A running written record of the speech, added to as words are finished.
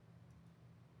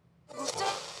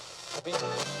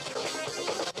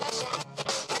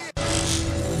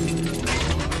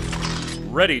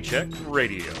Ready Check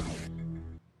Radio.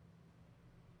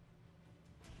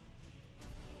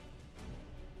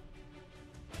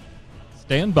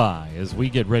 Stand by as we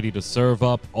get ready to serve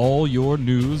up all your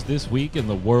news this week in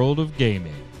the world of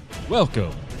gaming.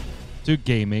 Welcome to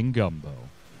Gaming Gumbo.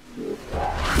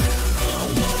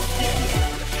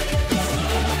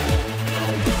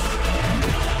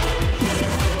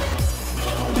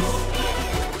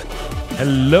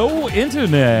 Hello,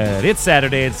 Internet! It's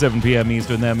Saturday at 7 p.m.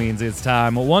 Eastern. That means it's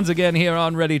time once again here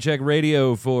on Ready Check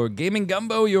Radio for Gaming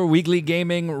Gumbo, your weekly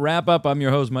gaming wrap-up. I'm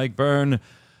your host, Mike Byrne.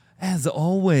 As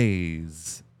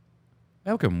always,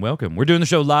 welcome. We're doing the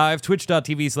show live,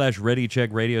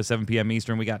 twitch.tv/ReadyCheckRadio, 7 p.m.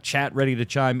 Eastern. We got chat ready to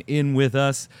chime in with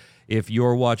us. If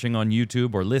you're watching on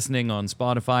YouTube or listening on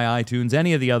Spotify, iTunes,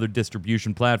 any of the other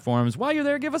distribution platforms, while you're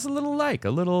there, give us a little like, a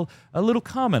little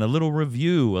comment, a little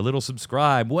review, a little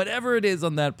subscribe, whatever it is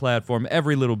on that platform.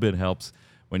 Every little bit helps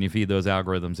when you feed those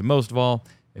algorithms. And most of all,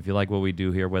 if you like what we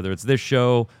do here, whether it's this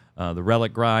show, the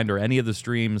Relic Grind, or any of the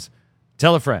streams,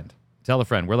 tell a friend. Tell a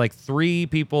friend. We're like three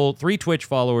Twitch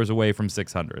followers away from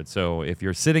 600. So if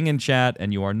you're sitting in chat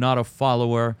and you are not a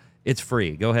follower, it's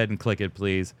free. Go ahead and click it,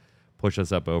 please. Push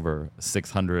us up over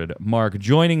 600 mark.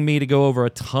 Joining me to go over a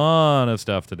ton of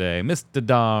stuff today, Mr.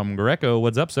 Dom Greco.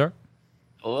 What's up, sir?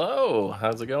 Hello.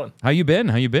 How's it going? How you been?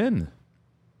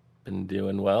 Been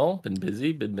doing well. Been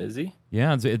busy.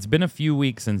 Yeah, it's been a few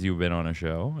weeks since you've been on a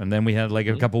show, and then we had like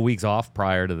a couple weeks off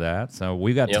prior to that. So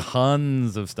we got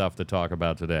tons of stuff to talk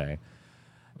about today.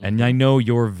 And I know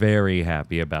you're very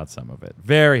happy about some of it.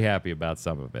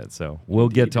 So we'll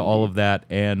get to all of that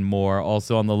and more.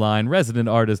 Also on the line, resident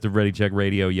artist of Ready Check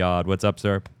Radio, Yod. What's up,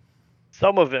 sir?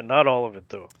 Some of it, not all of it,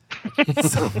 though.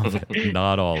 Some of it,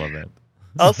 not all of it.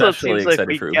 Also, it seems like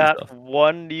we got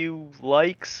one new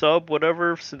sub,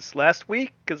 whatever, since last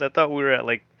week, because I thought we were at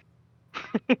like...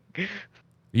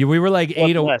 We were like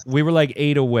eight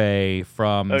away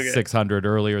from 600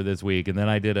 earlier this week, and then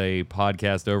I did a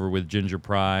podcast over with Ginger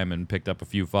Prime and picked up a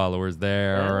few followers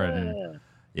there, and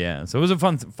so it was a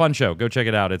fun show. Go check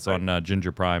it out. It's on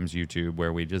Ginger Prime's YouTube,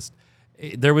 where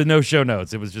there was no show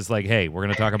notes. It was just like, hey, we're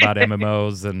gonna talk about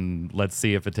MMOs, and let's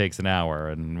see if it takes an hour,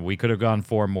 and we could have gone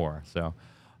 4 more. So.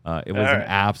 It was an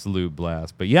absolute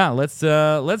blast. But yeah, let's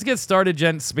get started,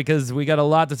 gents, because we got a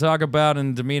lot to talk about,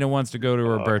 and Damina wants to go to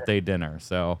her birthday dinner.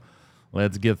 So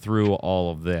let's get through all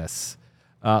of this.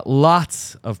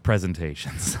 Lots of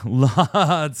presentations.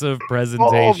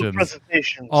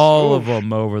 All of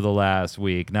them over the last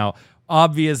week. Now,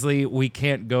 obviously, we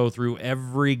can't go through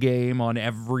every game on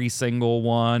every single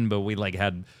one, but we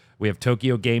have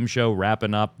Tokyo Game Show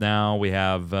wrapping up now. We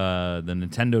have the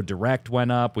Nintendo Direct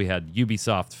went up. We had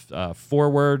Ubisoft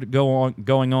Forward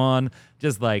going on.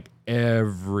 Just like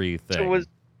everything. So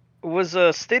was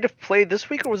State of Play this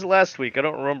week or was it last week? I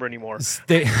don't remember anymore.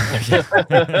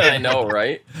 I know,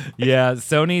 right? Yeah,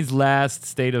 Sony's last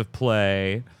State of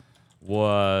Play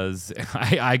was...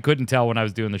 I couldn't tell when I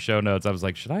was doing the show notes. I was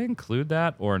like, should I include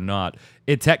that or not?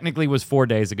 It technically was 4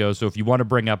 days ago, so if you want to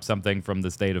bring up something from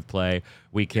the State of Play,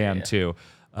 we can too.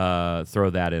 Throw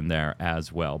that in there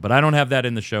as well. But I don't have that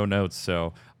in the show notes,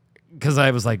 so... Because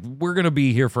I was like, we're going to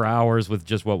be here for hours with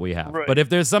just what we have. Right. But if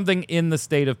there's something in the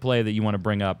State of Play that you want to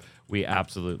bring up, we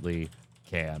absolutely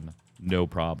can. No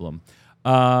problem.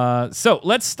 So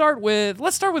let's start with the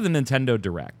Nintendo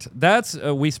Direct.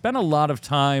 We spent a lot of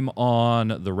time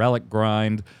on the Relic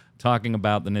Grind talking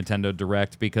about the Nintendo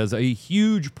Direct because a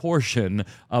huge portion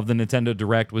of the Nintendo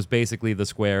Direct was basically the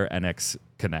Square Enix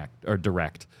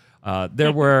Direct.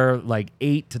 There were like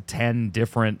 8 to 10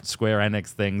 different Square Enix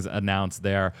things announced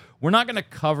there. We're not going to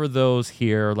cover those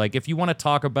here. Like, if you want to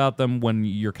talk about them when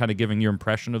you're kind of giving your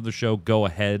impression of the show, go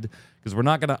ahead, because we're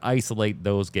not going to isolate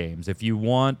those games. If you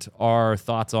want our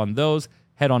thoughts on those,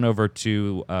 head on over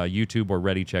to YouTube or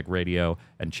Ready Check Radio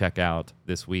and check out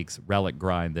this week's Relic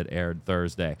Grind that aired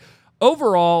Thursday.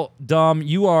 Overall, Dom,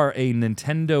 you are a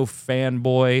Nintendo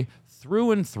fanboy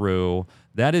through and through.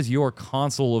 That is your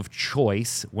console of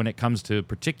choice when it comes to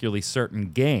particularly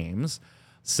certain games.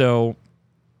 So,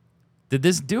 did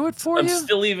this do it for you? I'm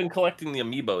still even collecting the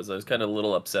Amiibos. I was kind of a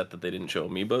little upset that they didn't show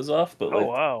Amiibos off, but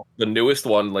the newest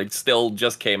one still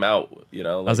just came out.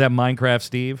 Was that Minecraft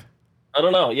Steve? I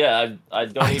don't know. Yeah, I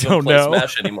don't even play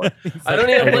Smash anymore. I don't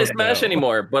even play Smash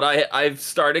anymore, but I've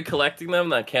started collecting them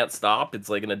and I can't stop. It's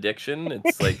like an addiction.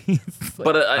 It's like,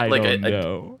 but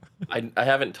I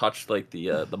haven't touched like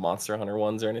the Monster Hunter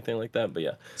ones or anything like that. But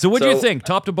yeah. So what do you think,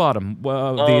 top to bottom,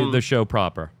 the show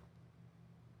proper?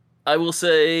 I will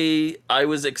say I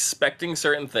was expecting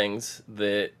certain things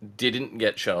that didn't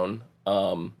get shown.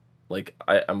 Like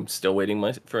I'm still waiting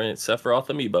for Sephiroth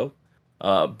amiibo.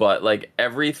 But like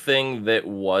everything that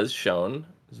was shown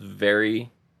is very.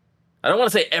 I don't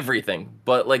want to say everything,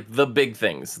 but like the big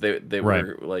things they Right.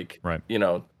 were like Right.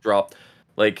 dropped.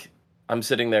 Like I'm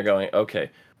sitting there going, okay,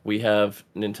 we have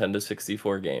Nintendo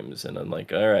 64 games, and I'm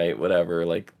like, all right, whatever.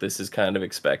 Like this is kind of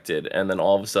expected, and then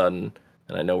all of a sudden,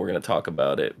 and I know we're gonna talk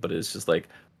about it, but it's just like,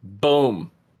 boom,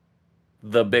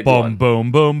 the big one.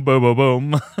 Boom, boom, boom, boom,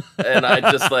 boom. And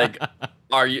I just like,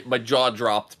 my jaw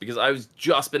dropped because I was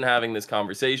just been having this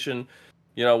conversation,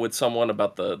 with someone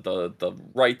about the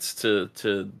rights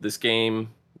to this game.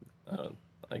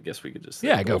 I guess we could just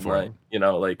say go for it.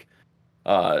 Like,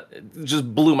 it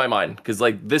just blew my mind because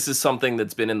like this is something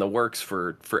that's been in the works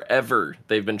for forever.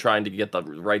 They've been trying to get the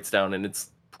rights down, and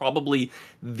it's probably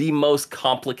the most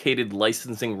complicated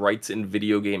licensing rights in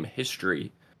video game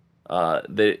history.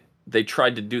 They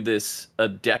tried to do this a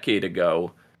decade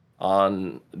ago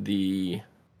on the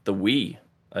Wii,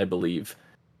 I believe,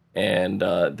 and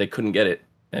they couldn't get it.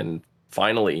 And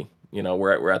finally,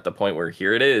 we're at the point where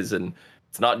here it is, and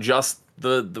it's not just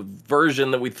the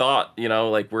version that we thought.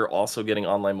 Like we're also getting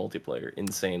online multiplayer.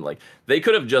 Insane. Like they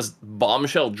could have just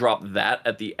bombshell dropped that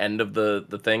at the end of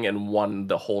the thing and won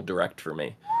the whole direct for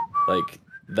me. Like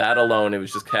that alone, it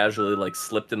was just casually like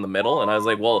slipped in the middle, and I was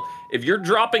like, well, if you're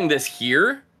dropping this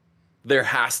here, there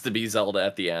has to be Zelda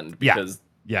at the end because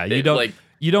you don't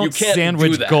you can't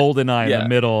sandwich do GoldenEye in the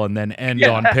middle and then end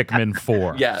on Pikmin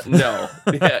 4. Yeah, no.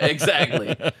 Yeah,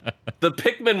 exactly. The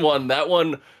Pikmin one, that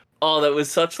one, oh, that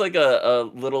was such like a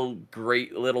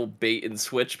great little bait and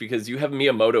switch because you have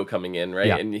Miyamoto coming in, right?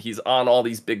 Yeah. And he's on all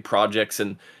these big projects,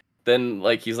 and then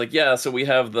like he's like, yeah, so we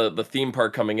have the theme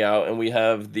park coming out, and we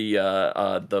have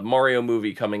the Mario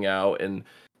movie coming out, and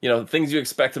things you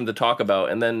expect him to talk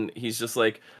about, and then he's just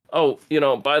like, oh,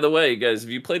 by the way, guys, have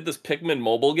you played this Pikmin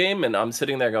mobile game? And I'm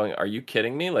sitting there going, are you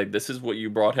kidding me? Like, this is what you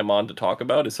brought him on to talk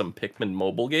about, is some Pikmin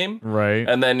mobile game? Right.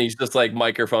 And then he's just like,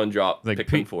 microphone drop, like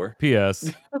Pikmin 4.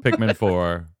 P.S. Pikmin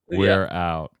 4, we're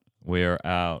out. We're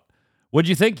out. What'd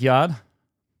you think, Yad?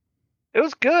 It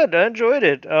was good. I enjoyed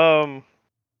it. GoldenEye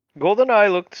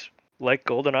looked like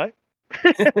GoldenEye.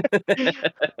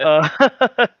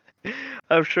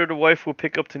 I'm sure the wife will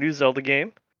pick up the new Zelda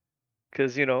game.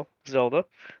 Because, Zelda.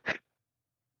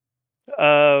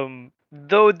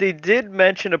 Though they did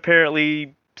mention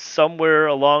apparently somewhere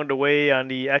along the way on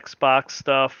the Xbox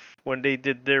stuff when they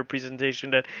did their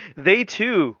presentation that they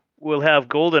too will have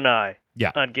GoldenEye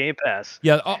on Game Pass.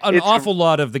 Yeah, an awful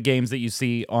lot of the games that you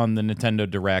see on the Nintendo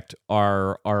Direct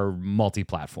are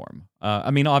multi-platform.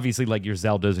 I mean, obviously, like your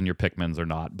Zeldas and your Pikmins are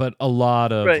not, but a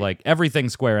lot of like everything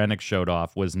Square Enix showed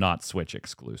off was not Switch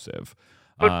exclusive.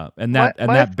 And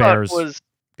that bears.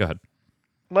 Go ahead.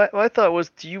 My thought was,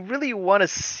 do you really want to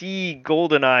see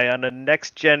GoldenEye on a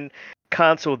next gen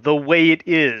console the way it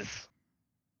is?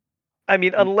 I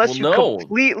mean, unless you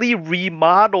completely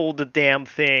remodel the damn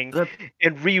thing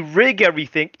and re-rig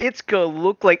everything, it's gonna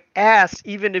look like ass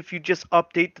even if you just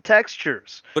update the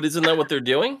textures. But isn't that what they're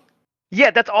doing?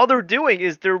 Yeah, that's all they're doing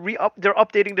is they're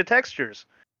updating the textures.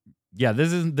 Yeah,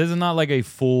 this is not like a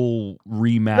full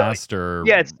remaster.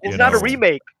 No, yeah, it's not a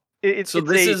remake. This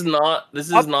is not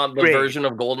the version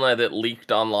of GoldenEye that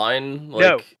leaked online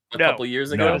a couple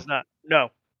years ago. No, it's not.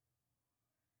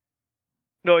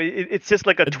 No, it's just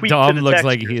like a tweak. Dom to the looks texture.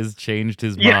 like he has changed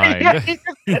his mind.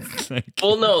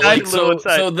 Well, no, like so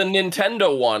the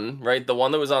Nintendo one, right? The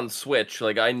one that was on Switch,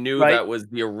 like I knew that was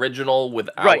the original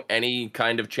without any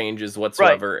kind of changes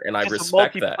whatsoever, and I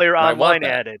respect that. Multiplayer online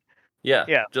added. Yeah,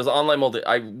 just online multi.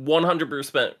 I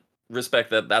 100% respect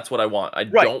that. That's what I want. I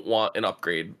don't want an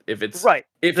upgrade. If it's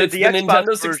if it's the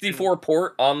Nintendo 64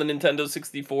 port on the Nintendo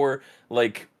 64,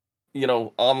 like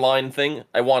online thing,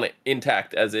 I want it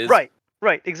intact as is.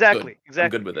 Right, exactly.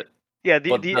 I'm good with it. Yeah, the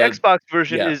Xbox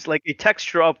version is like a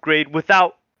texture upgrade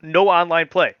without no online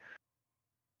play.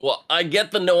 Well, I get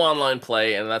the no online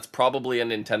play, and that's probably a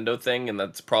Nintendo thing, and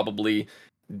that's probably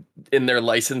in their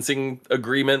licensing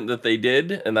agreement that they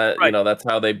did, and that that's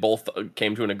how they both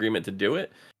came to an agreement to do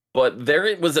it. But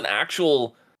there was an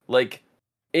actual like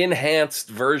enhanced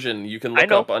version you can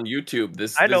look up on YouTube.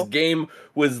 This game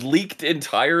was leaked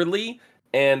entirely.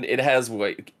 And it has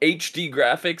HD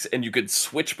graphics, and you could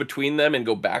switch between them and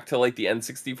go back to like the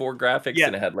N64 graphics,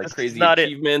 and it had like crazy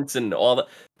achievements and all that.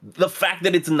 The fact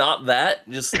that it's not that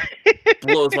just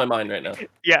blows my mind right now.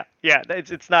 Yeah,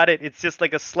 it's not it. It's just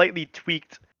like a slightly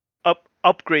tweaked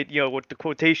upgrade, with the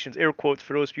quotations, air quotes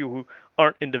for those people who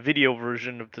aren't in the video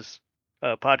version of this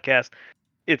podcast.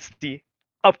 It's the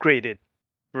upgraded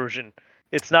version.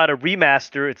 It's not a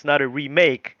remaster. It's not a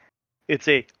remake. It's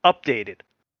a updated.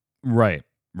 Right.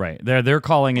 Right. They're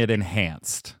calling it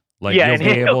enhanced. Like you'll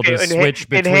be able to switch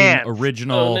between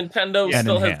original Nintendo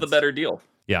still has the better deal.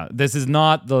 Yeah, this is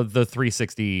not the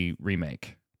 360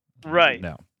 remake. Right.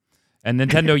 No. And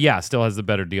Nintendo, still has the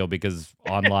better deal because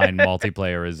online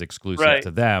multiplayer is exclusive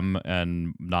to them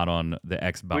and not on the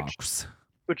Xbox.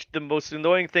 Which the most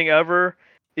annoying thing ever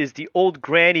is the old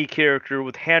granny character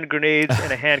with hand grenades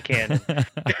and a hand cannon.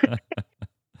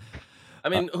 I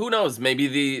mean, who knows?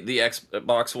 Maybe the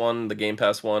Xbox one, the Game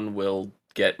Pass one, will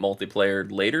get multiplayer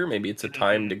later. Maybe it's a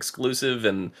timed exclusive,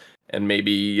 and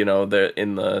maybe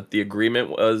the agreement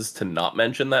was to not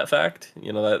mention that fact.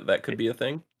 That could be a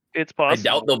thing. It's possible. I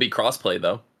doubt there'll be crossplay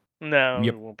though. No,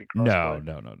 it won't be crossplay.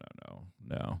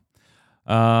 No.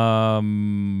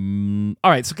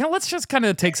 All right, so let's just kind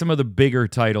of take some of the bigger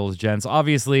titles, gents.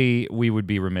 Obviously, we would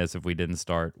be remiss if we didn't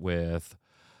start with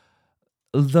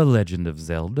The Legend of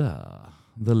Zelda.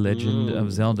 The Legend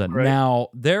of Zelda. Right. Now,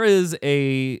 there is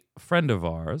a friend of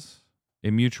ours,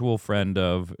 a mutual friend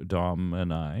of Dom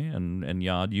and I, and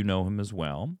Yad, you know him as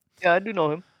well. Yeah, I do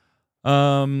know him.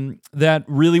 That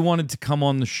really wanted to come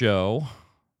on the show.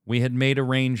 We had made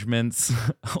arrangements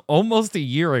almost a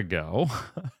year ago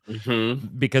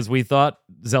because we thought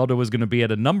Zelda was going to be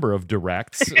at a number of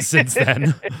directs since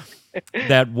then.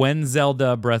 That when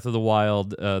Zelda Breath of the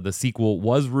Wild, the sequel,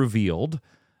 was revealed,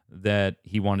 that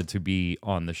he wanted to be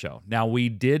on the show. Now, we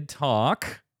did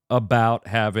talk about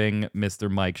having Mr.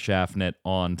 Mike Schaffnet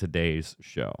on today's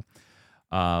show.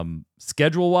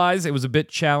 Schedule-wise, it was a bit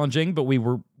challenging, but we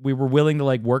were willing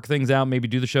to work things out, maybe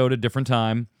do the show at a different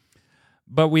time.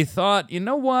 But we thought, you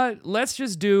know what? Let's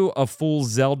just do a full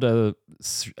Zelda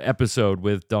episode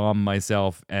with Dom,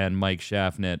 myself, and Mike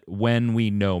Schaffnet when we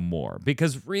know more.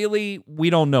 Because really, we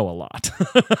don't know a lot.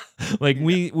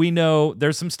 We know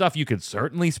there's some stuff you could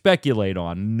certainly speculate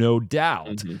on, no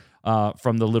doubt,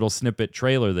 from the little snippet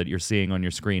trailer that you're seeing on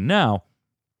your screen now.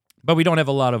 But we don't have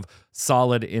a lot of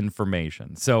solid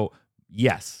information. So,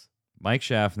 yes, Mike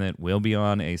Schaffnet will be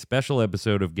on a special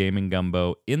episode of Gaming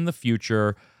Gumbo in the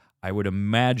future. I would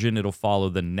imagine it'll follow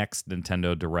the next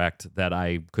Nintendo Direct that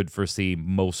I could foresee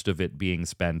most of it being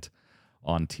spent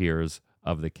on Tears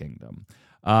of the Kingdom.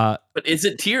 But is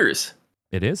it Tears?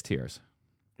 It is Tears.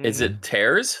 Is it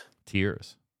Tears?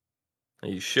 Tears. Are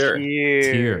you sure?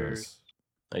 Tears.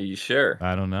 Are you sure?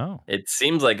 I don't know. It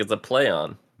seems like it's a play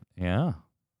on. Yeah.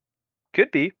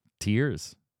 Could be.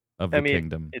 Tears of the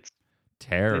Kingdom. It's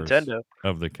Tears Nintendo.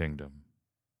 of the Kingdom.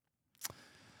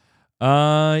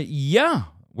 Yeah.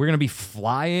 We're going to be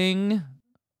flying.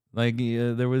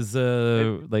 There was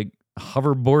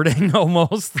hoverboarding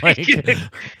almost.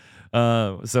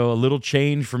 So a little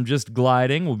change from just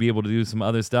gliding. We'll be able to do some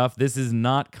other stuff. This is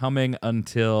not coming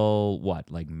until what?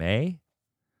 May?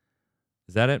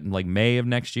 Is that it? May of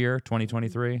next year,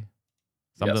 2023?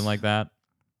 Something like that.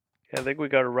 Yeah, I think we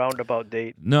got a roundabout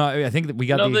date. No, I think that we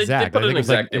got the exact. I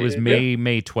think it was May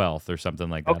 12th or something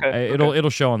like that. Okay. It'll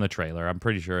show on the trailer. I'm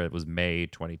pretty sure it was May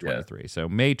 2023. Yeah. So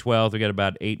May 12th, we got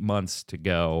about 8 months to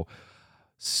go.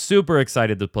 Super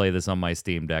excited to play this on my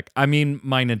Steam Deck. I mean,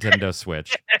 my Nintendo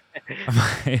Switch. my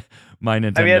Nintendo Switch. I mean,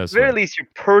 at the very least, you're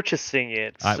purchasing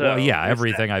it. So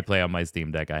everything I play on my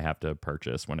Steam Deck, I have to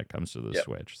purchase when it comes to the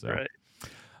Switch. So, right.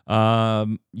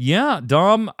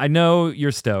 Dom, I know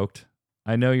you're stoked.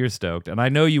 And I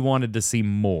know you wanted to see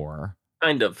more.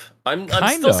 Kind of. I'm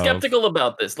still skeptical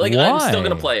about this. Why? I'm still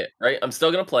gonna play it, right? I'm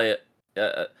still gonna play it.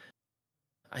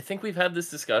 I think we've had this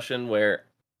discussion where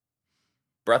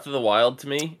Breath of the Wild to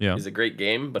me is a great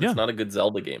game, but it's not a good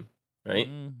Zelda game, right?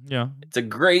 Yeah. It's a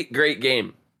great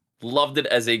game. Loved it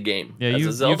as a game. Yeah, as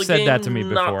you've said game, that to me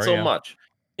before. Not so much.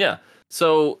 Yeah.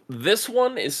 So this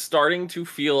one is starting to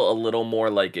feel a little more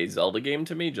like a Zelda game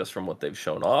to me, just from what they've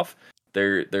shown off.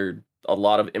 They're a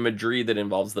lot of imagery that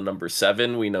involves the number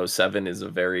 7. We know 7 is a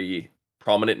very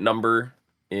prominent number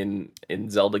in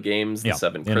Zelda games. The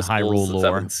 7 crystals, the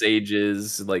 7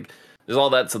 sages, there's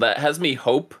all that. So that has me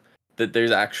hope that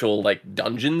there's actual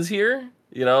dungeons here.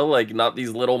 Not these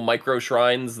little micro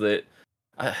shrines that.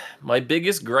 My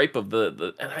biggest gripe of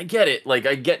the and I get it. I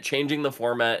get changing the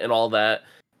format and all that,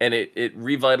 and it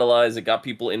revitalized. It got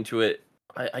people into it.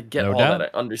 I get all that. I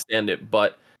understand it,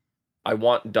 but I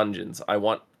want dungeons. I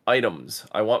want items.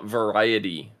 I want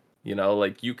variety.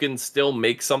 You can still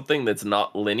make something that's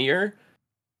not linear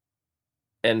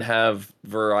and have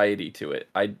variety to it.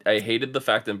 I hated the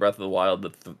fact in Breath of the Wild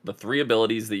that the 3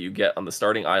 abilities that you get on the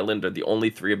starting island are the only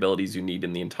 3 abilities you need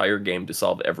in the entire game to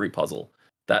solve every puzzle.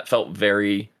 That felt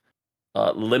very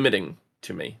limiting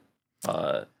to me.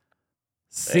 And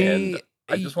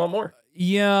I just want more.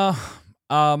 Yeah.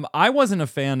 I wasn't a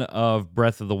fan of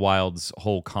Breath of the Wild's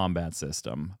whole combat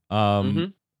system.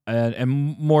 And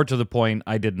more to the point,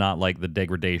 I did not like the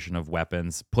degradation of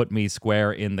weapons. Put me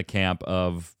square in the camp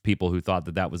of people who thought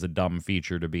that was a dumb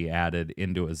feature to be added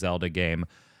into a Zelda game.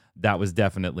 That was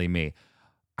definitely me.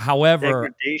 However,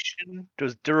 degradation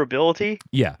was durability.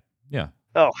 Yeah.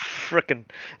 Oh, frickin'.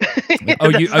 Oh,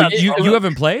 you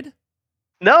haven't played?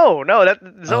 No, that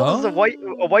Zelda's a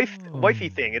wifey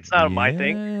thing. It's not my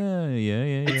thing.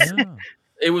 Yeah.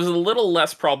 It was a little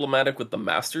less problematic with the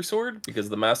Master Sword, because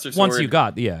the Master Sword, once you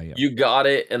got you got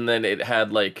it, and then it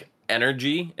had like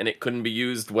energy, and it couldn't be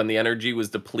used when the energy was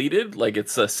depleted. Like,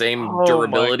 it's the same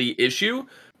durability issue,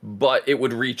 but it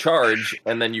would recharge,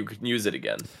 and then you could use it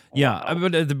again. Yeah,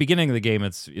 but at the beginning of the game,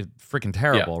 it's freaking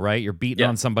terrible, right? You're beating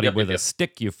on somebody with a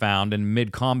stick you found, and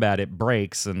mid-combat it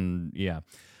breaks, and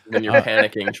when you're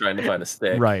panicking trying to find a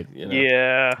stick, right? You know?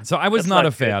 Yeah. So I was not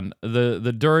a fan.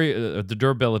 The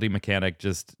durability mechanic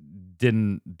just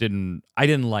didn't. I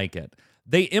didn't like it.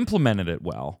 They implemented it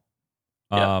well.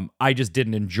 I just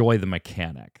didn't enjoy the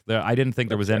mechanic. I didn't think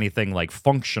there was anything like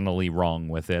functionally wrong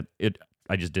with it.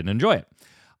 I just didn't enjoy it.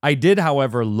 I did,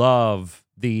 however, love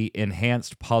the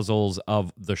enhanced puzzles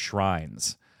of the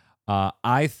shrines.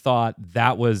 I thought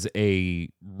that was a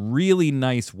really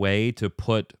nice way to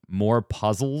put more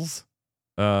puzzles,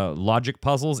 logic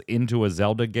puzzles, into a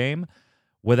Zelda game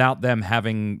without them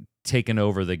having taken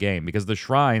over the game, because the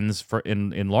shrines,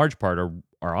 in large part,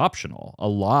 are optional. A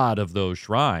lot of those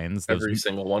shrines, every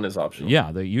single one is optional.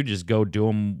 Yeah, you just go do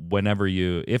them whenever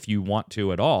if you want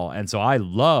to at all. And so I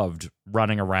loved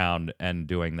running around and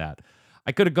doing that.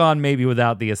 I could have gone maybe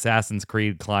without the Assassin's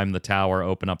Creed climb the tower,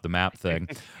 open up the map thing.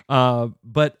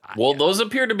 But those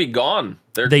appear to be gone.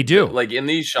 They do. Like, in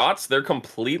these shots, they're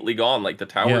completely gone. Like, the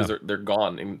towers they're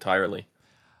gone entirely.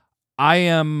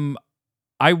 I've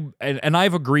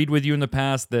agreed with you in the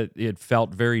past that it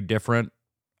felt very different,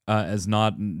 as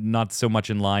not so much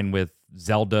in line with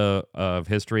Zelda of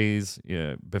histories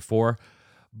before.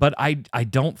 But I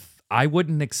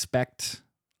wouldn't expect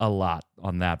a lot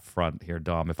on that front here,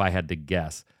 Dom, if I had to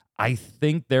guess. I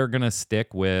think they're going to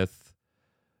stick with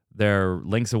their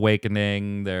Link's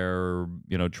Awakening, their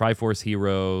Triforce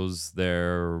Heroes,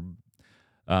 their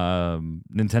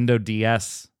Nintendo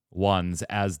DS ones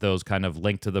as those kind of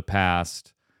Link to the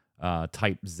Past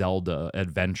type Zelda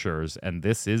adventures, and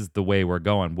this is the way we're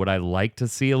going. Would I like to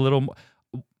see a little more?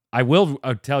 I will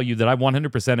tell you that I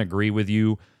 100% agree with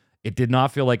you. It did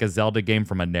not feel like a Zelda game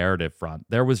from a narrative front.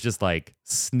 There was just like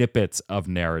snippets of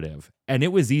narrative, and it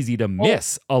was easy to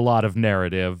miss a lot of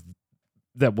narrative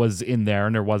that was in there,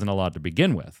 and there wasn't a lot to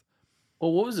begin with.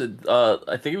 Well, what was it?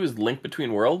 I think it was Link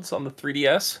Between Worlds on the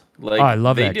 3DS. Like, I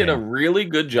love that They did game. a really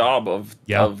good job of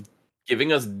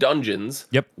giving us dungeons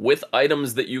with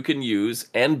items that you can use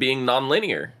and being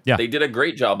non-linear. Yeah. They did a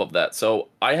great job of that. So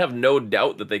I have no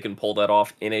doubt that they can pull that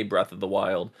off in a Breath of the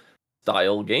Wild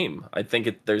style game. I think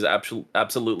there's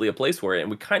absolutely a place for it. And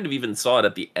we kind of even saw it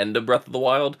at the end of Breath of the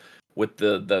Wild with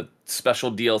the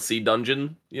special DLC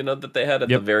dungeon, that they had at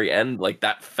the very end. Like,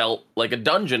 that felt like a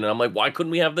dungeon. And I'm like, why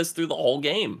couldn't we have this through the whole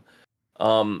game?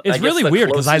 It's really weird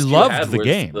because I loved the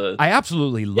game. I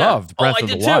absolutely loved Breath of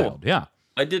the Wild. Yeah.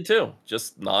 I did too,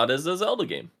 just not as a Zelda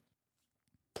game.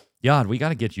 Yeah, we got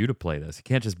to get you to play this. You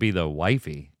can't just be the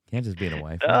wifey. Can't just be the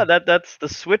wifey. That's the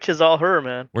Switch is all her,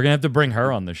 man. We're gonna have to bring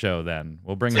her on the show then.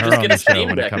 We'll bring her on the show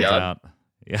when it comes out.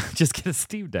 Yeah, just get a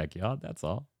Steam Deck, y'all. That's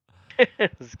all.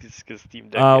 Just get a Steam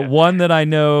Deck. One that I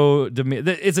know,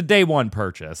 it's a day one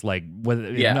purchase, like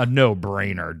a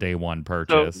no-brainer day one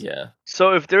purchase.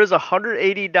 So if there's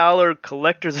 $180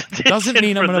 collector's edition, doesn't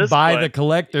mean I'm going to buy the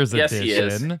collector's Yes,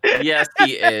 edition. he is. Yes,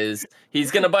 he is. He's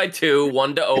going to buy two,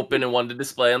 one to open and one to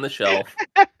display on the shelf.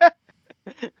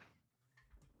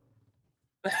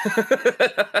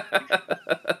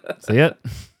 See it?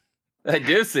 I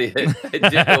do see it. I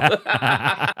do.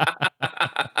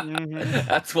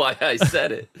 That's why I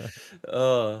said it.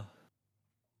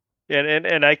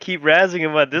 And I keep razzing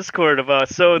him on Discord about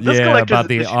this collector's about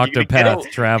the edition,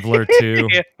 Octopath Traveler 2.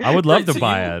 I would love to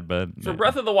buy it, but for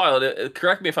Breath of the Wild,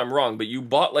 correct me if I'm wrong, but you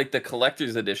bought like the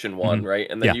collector's edition one, right?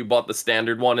 And then you bought the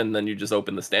standard one, and then you just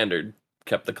opened the standard,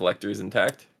 kept the collector's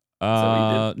intact.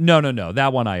 No.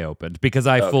 That one I opened because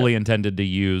I fully intended to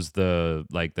use the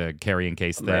carrying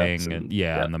case thing and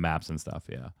the maps and stuff.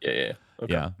 Yeah.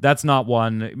 Okay. Yeah, that's not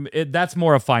one. That's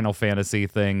more a Final Fantasy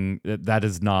thing. That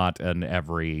is not an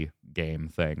every game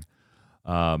thing.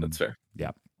 That's fair. Yeah.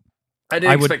 I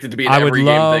didn't expect it to be an every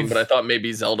game thing, but I thought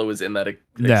maybe Zelda was in that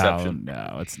exception.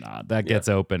 No, it's not. That gets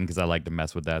open because I like to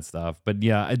mess with that stuff. But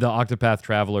yeah, the Octopath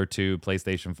Traveler 2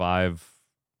 PlayStation 5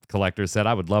 collector set,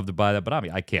 I would love to buy that, but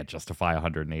I can't justify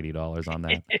 $180 on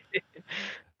that.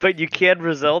 But you can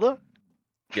for Zelda?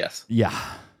 Yes. Yeah.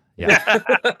 Yeah.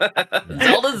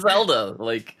 Zelda.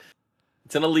 Like,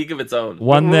 it's in a league of its own.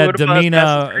 One that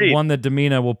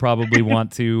Demina will probably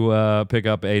want to pick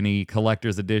up any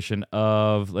collector's edition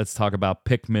of. Let's talk about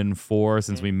Pikmin 4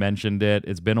 since we mentioned it.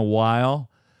 It's been a while.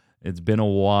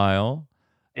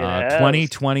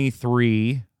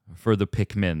 2023 for the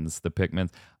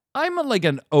Pikmins. I'm like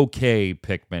an okay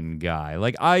Pikmin guy.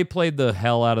 Like, I played the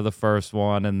hell out of the first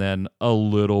one and then a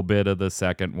little bit of the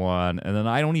second one. And then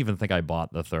I don't even think I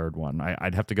bought the third one.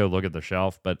 I'd have to go look at the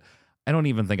shelf, but I don't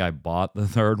even think I bought the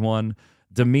third one.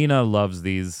 Demina loves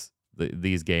these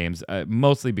games,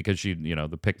 mostly because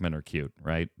the Pikmin are cute,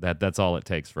 right? That's all it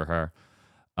takes for her.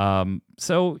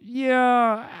 So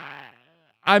yeah,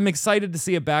 I'm excited to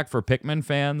see it back for Pikmin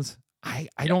fans. I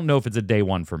don't know if it's a day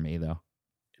one for me though.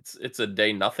 It's a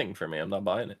day nothing for me. I'm not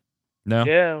buying it. No,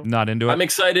 yeah, not into it. I'm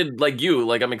excited like you.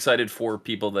 Like, I'm excited for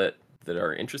people that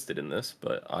are interested in this,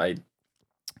 but I'm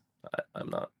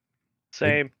not.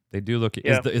 Same. They do look.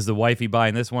 Yeah. Is the wifey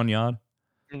buying this one, Yod?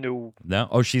 No.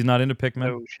 Oh, she's not into Pikmin?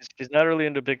 No, she's not really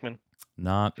into Pikmin.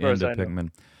 Not into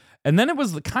Pikmin. And then it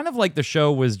was kind of like the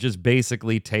show was just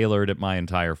basically tailored at my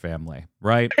entire family,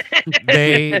 right?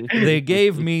 They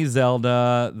gave me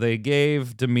Zelda, they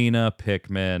gave Demina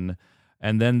Pikmin,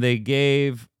 and then they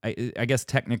gave, I guess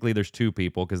technically there's two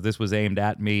people because this was aimed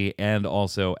at me and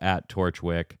also at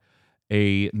Torchwick,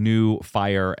 a new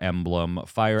Fire Emblem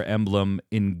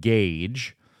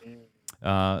Engage.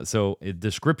 So a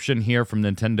description here from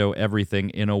Nintendo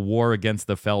Everything: in a war against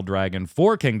the Fell Dragon,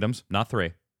 4 kingdoms, not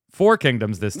 3, 4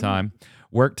 kingdoms this time,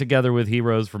 work together with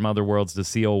heroes from other worlds to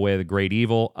seal away the great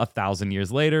evil. 1,000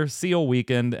 years later, seal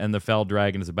weakened and the Fell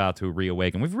Dragon is about to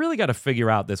reawaken. We've really got to figure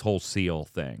out this whole seal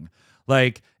thing.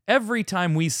 Like, every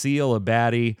time we seal a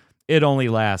baddie, it only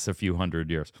lasts a few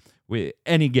hundred years.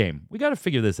 Any game, we got to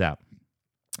figure this out.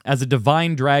 As a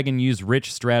divine dragon, use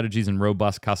rich strategies and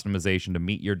robust customization to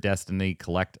meet your destiny.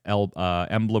 Collect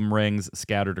emblem rings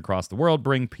scattered across the world.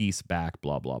 Bring peace back,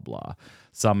 blah, blah, blah.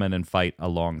 Summon and fight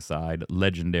alongside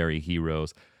legendary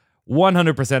heroes.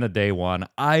 100% of day one.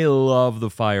 I love the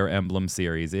Fire Emblem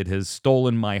series. It has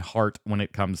stolen my heart when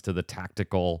it comes to the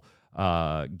tactical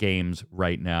games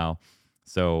right now.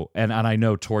 So, and I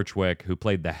know Torchwick, who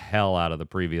played the hell out of the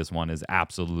previous one, is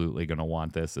absolutely going to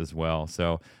want this as well.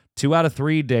 So, 2 out of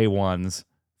 3 day ones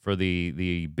for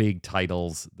the big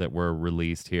titles that were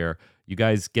released here. You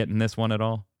guys getting this one at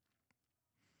all?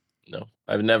 No,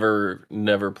 I've never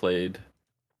played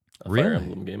a Fire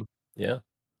Emblem game. Yeah.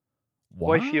 Wow.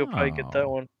 Wifey will probably get that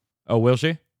one. Oh, will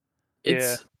she?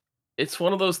 It's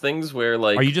one of those things where,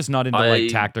 like, are you just not into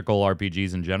like tactical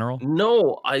RPGs in general?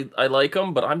 No, I like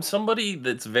them, but I'm somebody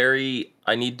that's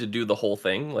I need to do the whole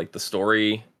thing, like the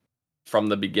story from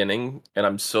the beginning, and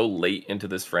I'm so late into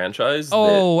this franchise.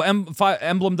 Oh,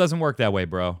 Emblem doesn't work that way,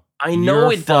 bro. I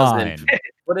know it doesn't,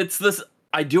 but it's this.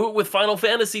 I do it with Final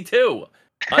Fantasy too.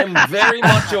 I'm very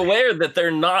much aware that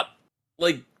they're not,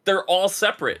 like, they're all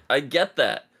separate. I get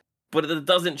that, but it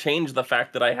doesn't change the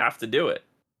fact that I have to do it.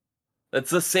 That's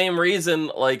the same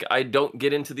reason, like, I don't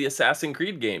get into the Assassin's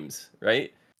Creed games,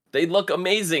 right? They look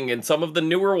amazing, and some of the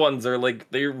newer ones are, like,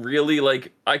 they're really,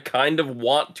 like, I kind of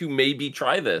want to maybe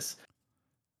try this.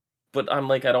 But I'm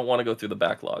like, I don't want to go through the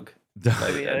backlog.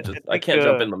 I can't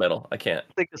jump in the middle. I can't.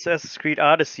 I think Assassin's Creed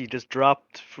Odyssey just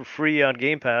dropped for free on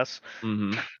Game Pass.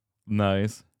 Mm-hmm.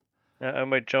 Nice. I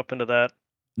might jump into that.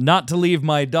 Not to leave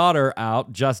my daughter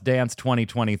out, Just Dance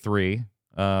 2023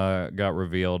 got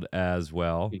revealed as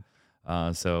well.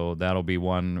 So that'll be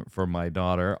one for my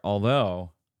daughter.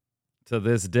 Although, to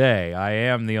this day, I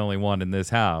am the only one in this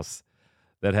house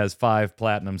that has 5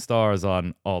 platinum stars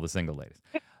on all the single ladies.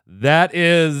 That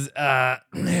is my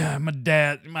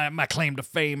dad. My claim to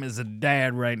fame as a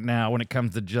dad right now when it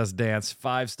comes to Just Dance.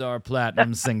 5-star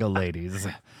platinum single ladies.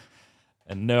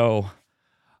 And no,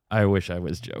 I wish I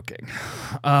was joking.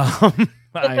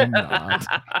 I'm not.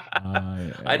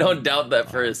 I don't doubt that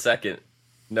for a second,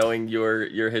 knowing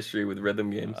your history with rhythm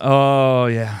games. Oh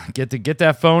yeah, get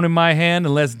that phone in my hand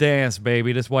and let's dance,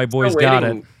 baby. This white boy's got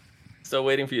it. Still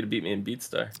waiting for you to beat me in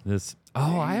Beatstar.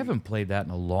 I haven't played that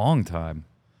in a long time.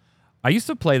 I used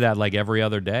to play that like every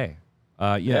other day.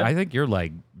 Yeah, I think you're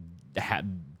like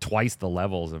twice the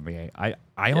levels of me. I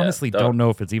honestly don't know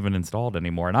if it's even installed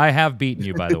anymore. And I have beaten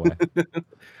you, by the way.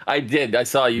 I did. I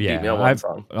saw you beat me on one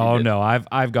song. No,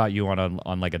 I've got you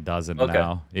on like a dozen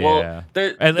now. Yeah. Well,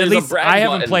 at least I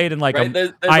haven't played in like I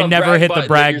never hit the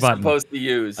brag button. Supposed to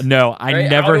use. No, I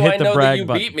never hit the brag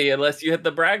button. You beat me unless you hit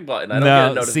the brag button. I don't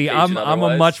get a notification. See, I'm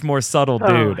a much more subtle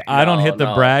dude. I don't hit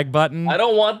the brag button. I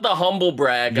don't want the humble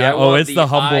brag. Yeah, it's the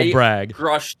humble brag.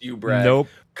 Crushed you brag. Nope.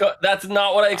 That's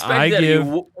not what I expected of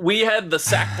you. We had the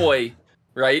Sackboy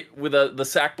right? With the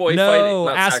Sackboy no, fighting.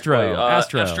 Not Astro.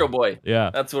 Sackboy, Astro Boy. Yeah.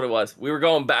 That's what it was. We were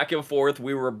going back and forth.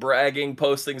 We were bragging,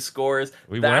 posting scores.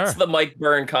 That's the Mike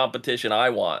Byrne competition I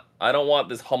want. I don't want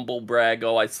this humble brag.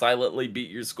 Oh, I silently beat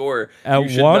your score. At you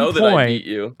should one know point, that I beat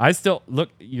you. I still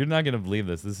look. You're not gonna believe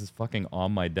this. This is fucking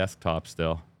on my desktop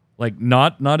still. Like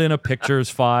not in a pictures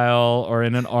file or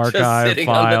in an archive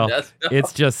file.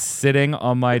 It's just sitting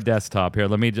on my desktop here.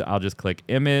 I'll just click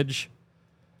image,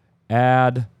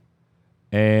 add,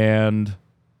 and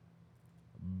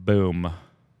boom.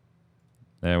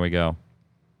 There we go.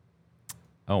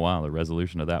 Oh wow, the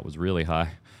resolution of that was really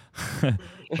high.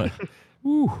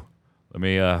 Whew. Let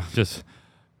me just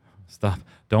stop.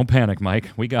 Don't panic, Mike.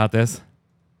 We got this.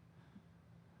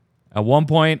 At one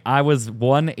point, I was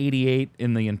 188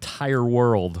 in the entire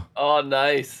world. Oh,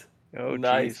 nice. Oh,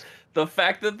 nice. Geez. The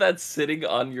fact that that's sitting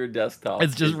on your desktop.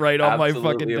 It's just right on my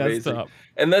fucking desktop.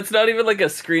 And that's not even like a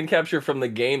screen capture from the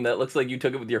game. That looks like you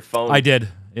took it with your phone. I did.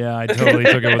 Yeah, I totally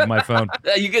took it with my phone.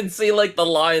 You can see like the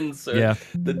lines. Yeah.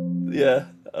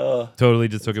 Totally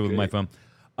just took it with my phone.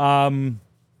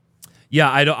 Yeah,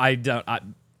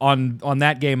 on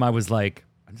that game, I was like,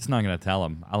 I'm just not going to tell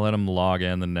him. I'll let him log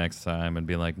in the next time and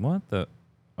be like, what the?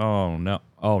 Oh, no.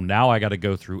 Oh, now I got to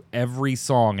go through every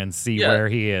song and see where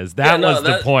he is. That was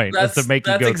the point, was to make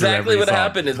you go through every song. That's exactly what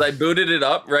happened is I booted it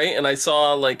up, right? And I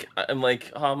saw, I'm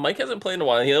like, oh, Mike hasn't played in a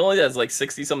while. He only has,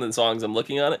 60-something songs. I'm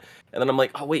looking on it. And then I'm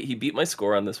like, oh, wait, he beat my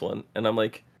score on this one. And I'm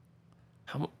like,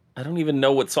 I don't even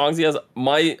know what songs he has.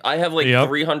 I have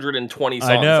 320 songs.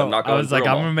 I know. I'm not going I was like,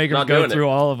 I'm gonna make him go through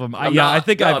all of them. I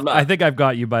think I've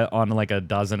got you on a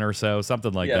dozen or so,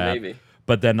 something like that. Yeah, maybe.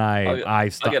 But then I'll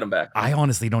get him back. I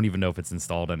honestly don't even know if it's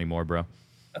installed anymore, bro.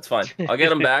 That's fine. I'll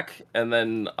get him back, and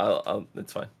then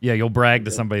it's fine. Yeah, you'll brag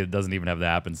to somebody that doesn't even have the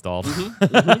app installed.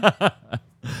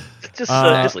 Just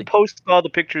post all the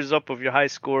pictures up of your high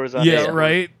scores on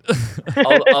right.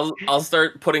 I'll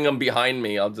start putting them behind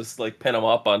me. I'll just pin them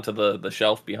up onto the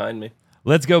shelf behind me.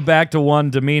 Let's go back to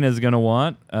one Damina's gonna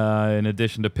want. In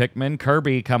addition to Pikmin,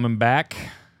 Kirby coming back.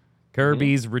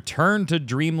 Kirby's Return to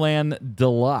Dreamland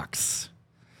Deluxe.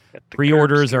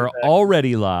 Pre-orders are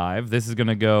already live. This is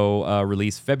gonna go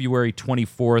release February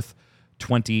 24th,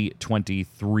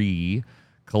 2023.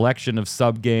 Collection of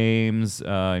sub-games,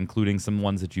 including some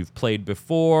ones that you've played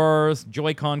before,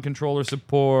 Joy-Con controller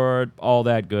support, all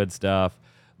that good stuff.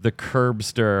 The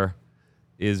Curbster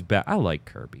is back. I like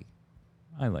Kirby.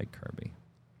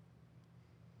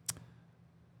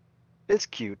 It's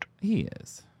cute. He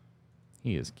is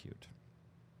cute.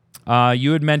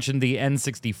 You had mentioned the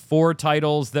N64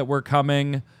 titles that were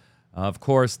coming. Of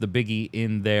course, the biggie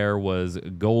in there was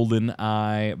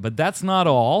GoldenEye, but that's not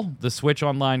all. The Switch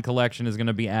Online collection is going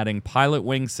to be adding Pilot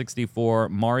Wings 64,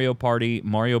 Mario Party,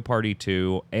 Mario Party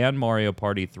 2, and Mario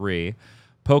Party 3,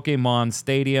 Pokemon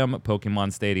Stadium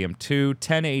 2,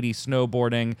 1080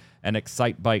 Snowboarding, and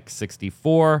Excite Bike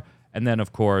 64. And then,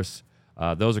 of course,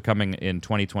 those are coming in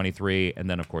 2023. And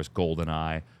then, of course,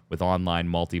 GoldenEye with online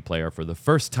multiplayer for the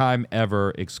first time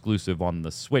ever, exclusive on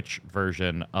the Switch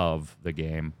version of the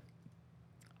game.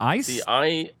 I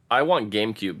want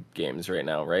GameCube games right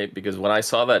now, right? Because when I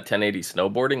saw that 1080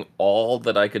 snowboarding, all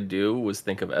that I could do was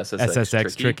think of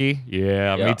SSX Tricky.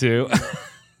 Yeah, me too.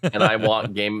 And I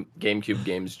want GameCube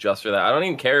games just for that. I don't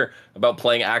even care about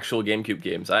playing actual GameCube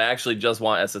games. I actually just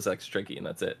want SSX Tricky, and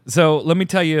that's it. So let me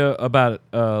tell you about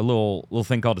a little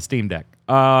thing called a Steam Deck.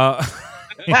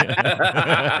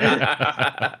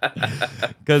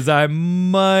 Because I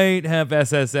might have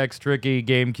SSX Tricky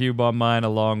GameCube on mine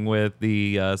along with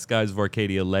the Skies of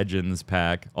Arcadia Legends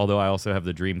pack, although I also have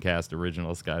the Dreamcast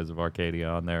original Skies of Arcadia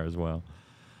on there as well.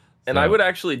 And I would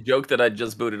actually joke that I'd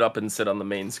just boot it up and sit on the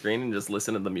main screen and just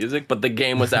listen to the music, but the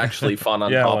game was actually fun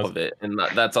on top of it, and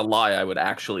that's a lie. I would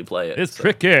actually play it. It's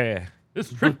tricky.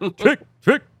 It's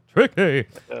tricky.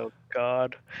 Oh,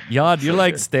 God. Yod,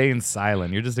 you're staying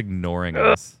silent. You're just ignoring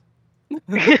us.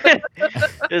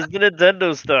 It's the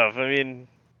Nintendo stuff. I mean,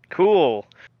 cool.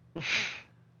 All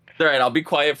right, I'll be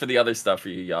quiet for the other stuff for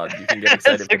you, Yod. You can get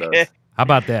excited for those. How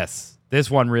about this?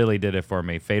 This one really did it for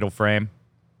me. Fatal Frame.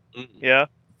 Yeah.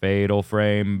 Fatal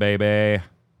Frame, baby.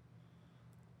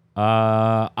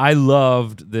 I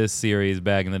loved this series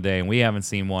back in the day, and we haven't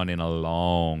seen one in a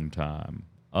long time.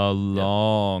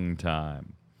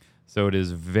 So it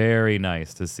is very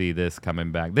nice to see this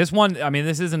coming back. This one, I mean,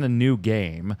 this isn't a new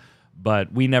game,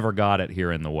 but we never got it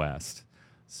here in the West.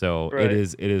 So it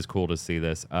is cool to see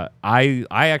this. I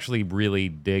actually really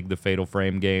dig the Fatal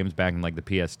Frame games back in the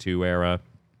PS2 era.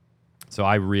 So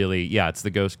I really, it's the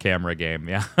Ghost Camera game.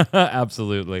 Yeah,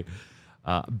 absolutely.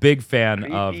 Big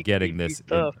fan of getting this.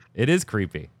 It is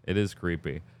creepy.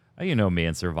 You know me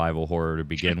and survival horror to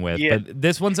begin with, Yeah. but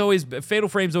this one's always Fatal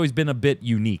Frame's always been a bit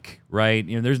unique, right?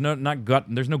 You know, there's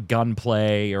no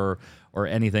gunplay or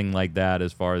anything like that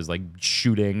as far as like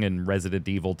shooting and Resident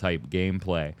Evil type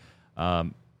gameplay.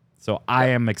 So I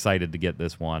am excited to get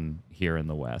this one here in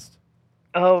the West.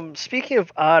 Speaking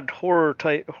of odd horror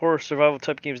survival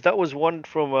type games, that was one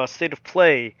from State of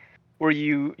Play where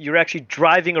you're actually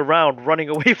driving around, running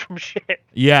away from shit.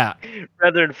 Yeah.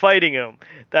 Rather than fighting them.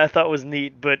 That I thought was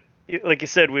neat, but like you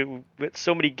said, with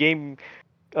so many game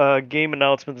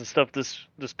announcements and stuff this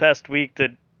past week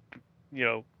that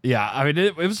Yeah, I mean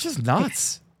it was just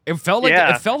nuts. It felt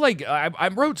like I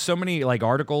wrote so many like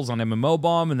articles on MMO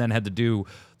Bomb and then had to do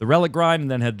the Relic Grind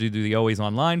and then had to do the Always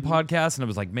Online podcast and I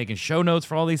was like making show notes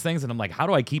for all these things and I'm like, how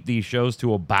do I keep these shows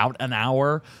to about an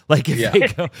hour? Like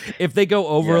if they go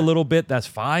over a little bit, that's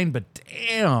fine. But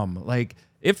damn, like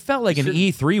it felt like an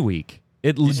E3 week.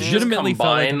 It legitimately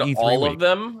felt like an E3 all week. of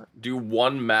them, do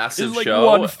one massive like show,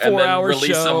 one and then 4-hour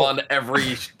release show. them on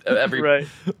every right.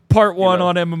 Part 1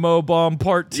 on MMO Bomb,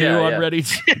 part 2 on Ready.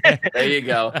 There you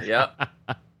go. Yeah.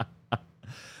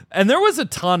 And there was a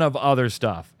ton of other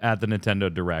stuff at the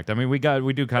Nintendo Direct. I mean, we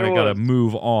do kind of got to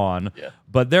move on,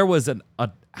 but there was an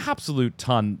absolute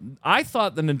ton. I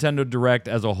thought the Nintendo Direct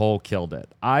as a whole killed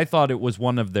it. I thought it was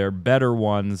one of their better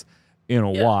ones in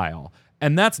a while.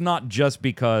 And that's not just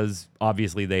because,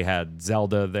 obviously, they had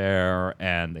Zelda there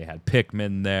and they had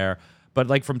Pikmin there. But,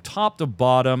 like, from top to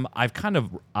bottom, I've kind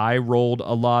of eye-rolled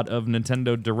a lot of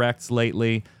Nintendo Directs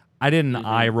lately. I didn't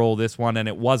eye-roll this one, and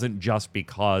it wasn't just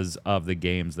because of the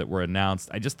games that were announced.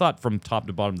 I just thought from top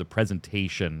to bottom, the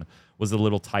presentation was a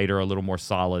little tighter, a little more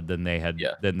solid than they had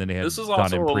done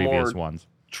in previous ones.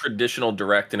 Traditional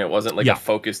Direct, and it wasn't like a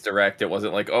focus Direct. It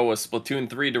wasn't like, oh, a Splatoon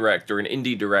 3 Direct or an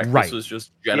indie Direct. This was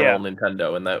just general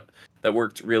Nintendo, and that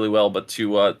worked really well. But to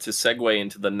segue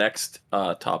into the next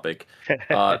topic,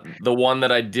 the one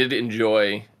that I did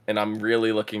enjoy and I'm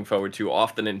really looking forward to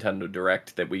off the Nintendo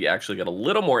Direct that we actually got a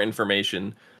little more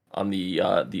information on the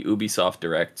Ubisoft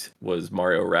Direct was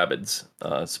Mario Rabbids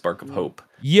Spark of Hope.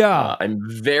 Yeah. I'm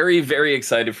very, very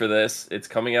excited for this. It's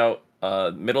coming out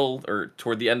middle or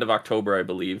toward the end of October, I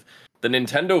believe. The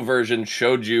Nintendo version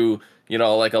showed you,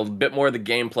 like a bit more of the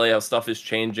gameplay, how stuff is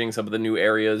changing, some of the new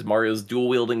areas. Mario's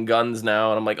dual-wielding guns now,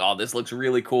 and I'm like, oh, this looks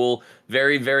really cool.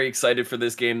 Very, very excited for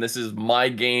this game. This is my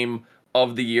game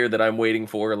of the year that I'm waiting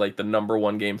for, like the number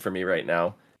one game for me right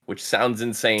now, which sounds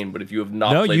insane, but if you have not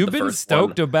played the first one, you've been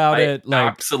stoked about it. I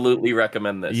absolutely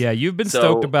recommend this. Yeah, you've been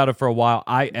stoked about it for a while.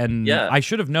 I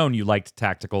should have known you liked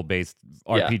tactical-based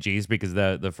RPGs because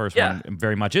the first one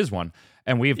very much is one.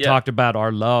 And we've talked about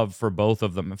our love for both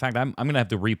of them. In fact, I'm going to have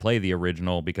to replay the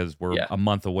original because we're a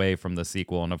month away from the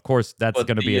sequel. And of course, that's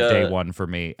going to be a day one for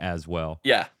me as well.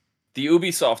 Yeah. The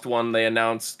Ubisoft one, they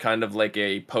announced kind of like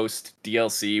a post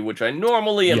DLC, which I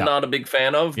normally am not a big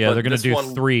fan of. Yeah, but they're going to do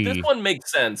 3. This one makes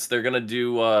sense. They're going to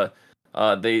do,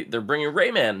 they're bringing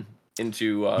Rayman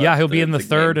into he'll be in the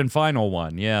third and final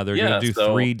one. Yeah, they're going to do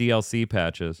 3 DLC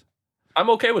patches. I'm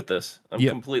okay with this. I'm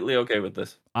completely okay with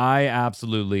this. I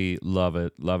absolutely love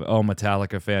it. Love it. Oh,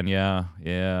 Metallica fan,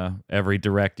 yeah. Every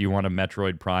Direct you want a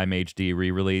Metroid Prime HD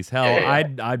re-release. Hell,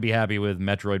 I'd be happy with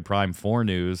Metroid Prime 4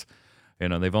 news.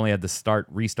 They've only had to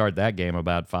restart that game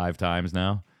about 5 times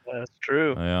now. That's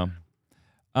true. Yeah.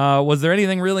 Was there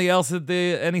anything else at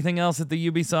the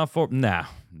Ubisoft for? No,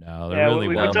 there really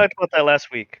we wasn't. We talked about that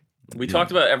last week. We talked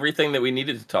about everything that we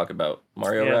needed to talk about.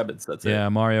 Mario Rabbids, that's it. Yeah,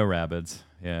 Mario Rabbids.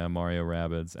 Yeah, Mario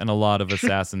Rabbids. And a lot of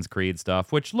Assassin's Creed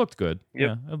stuff, which looked good.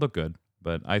 Yep. Yeah, it looked good.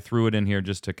 But I threw it in here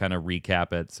just to kind of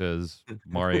recap it, says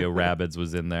Mario Rabbids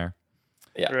was in there.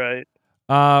 Yeah. Right.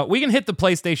 We can hit the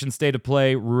PlayStation State of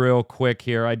Play real quick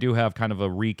here. I do have kind of a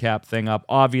recap thing up.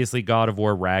 Obviously, God of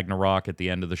War Ragnarok at the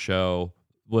end of the show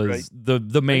was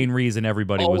the main reason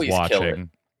everybody was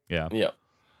watching. Yeah.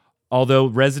 Although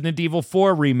Resident Evil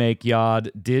 4 Remake,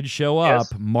 Yod, did show up.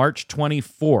 March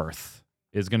 24th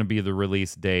is going to be the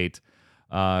release date.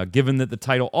 Given that the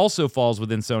title also falls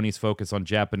within Sony's focus on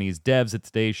Japanese devs at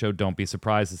today's show, don't be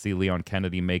surprised to see Leon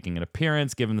Kennedy making an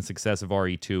appearance. Given the success of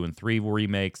RE2 and 3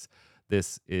 remakes,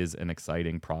 this is an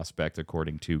exciting prospect,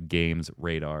 according to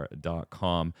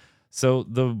GamesRadar.com. So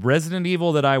the Resident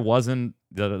Evil that I wasn't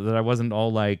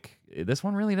all like, this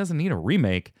one really doesn't need a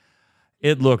remake.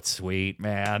 It looked sweet,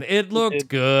 man. It looked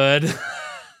good.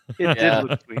 It did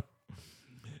look sweet.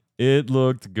 It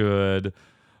looked good.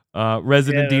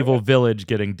 Resident Evil Village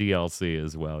getting DLC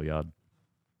as well, Yad.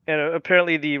 And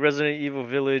apparently the Resident Evil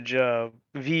Village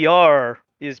VR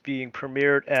is being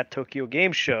premiered at Tokyo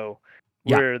Game Show,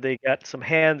 where they got some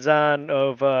hands-on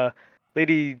of the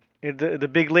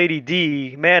big Lady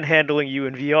D manhandling you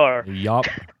in VR. Yup.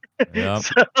 Yep.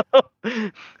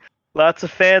 So, lots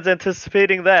of fans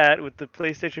anticipating that with the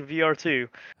PlayStation VR 2.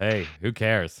 Hey, who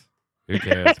cares? Who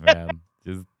cares, man?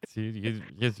 Just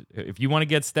if you want to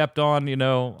get stepped on,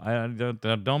 I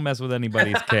don't mess with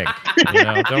anybody's kink.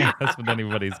 Don't mess with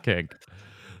anybody's kink.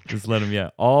 Just let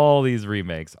them, all these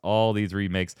remakes.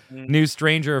 New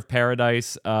Stranger of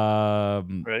Paradise,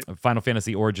 Right. Final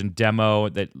Fantasy Origin demo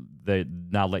that they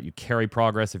now let you carry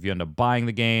progress if you end up buying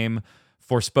the game.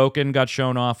 Forspoken got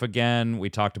shown off again. We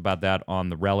talked about that on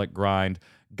the Relic grind.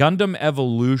 Gundam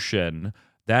Evolution,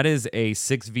 that is a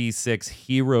 6v6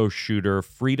 hero shooter,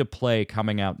 free to play,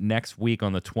 coming out next week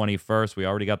on the 21st. We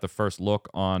already got the first look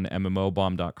on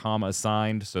MMOBomb.com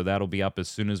assigned, so that'll be up as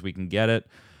soon as we can get it.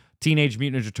 Teenage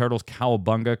Mutant Ninja Turtles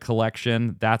Cowabunga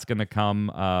Collection, that's going to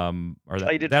come.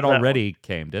 That already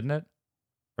came, didn't it?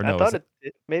 Or no? I thought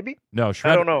it maybe? No,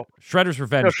 I don't know. Shredder's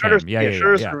Revenge came.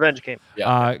 Shredder's Revenge came.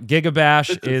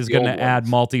 Gigabash is going to add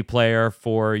multiplayer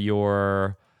for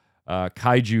your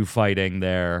kaiju fighting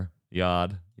there,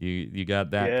 Yod. You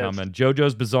got that coming.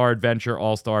 JoJo's Bizarre Adventure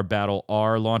All-Star Battle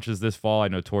R launches this fall. I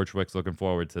know Torchwick's looking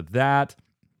forward to that.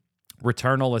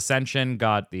 Returnal Ascension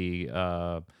got the...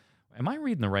 am I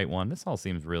reading the right one? This all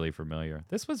seems really familiar.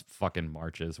 This was fucking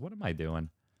Marches. What am I doing?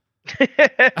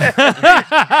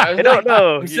 I don't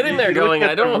know. I'm sitting there going,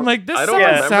 I don't. I'm like, this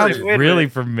don't sounds really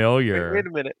familiar. Wait a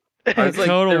minute. I was like,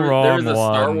 wrong there was a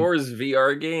Star one. Wars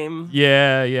VR game.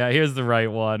 Yeah, here's the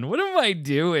right one. What am I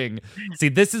doing? See,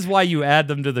 this is why you add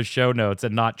them to the show notes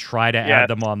and not try to add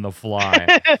them on the fly.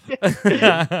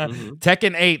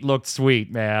 Tekken 8 looked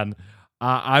sweet, man.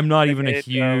 I'm not even a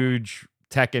huge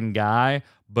Tekken guy,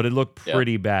 but it looked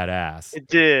pretty badass. It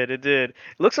did. It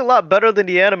looks a lot better than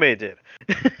the anime did.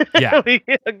 Yeah,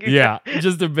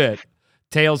 just a bit.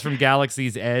 Tales from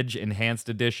Galaxy's Edge Enhanced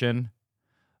Edition.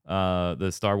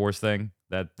 The Star Wars thing.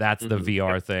 That's the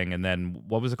VR thing. And then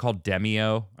what was it called?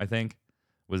 Demio, I think,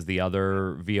 was the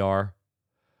other VR.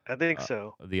 I think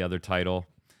so. The other title.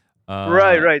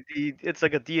 Right. It's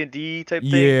like a D&D type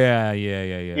thing.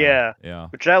 Yeah.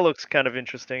 Which that looks kind of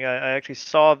interesting. I actually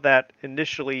saw that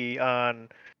initially on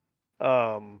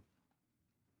a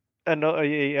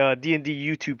D&D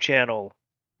YouTube channel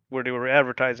where they were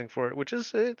advertising for it, which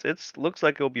is it's looks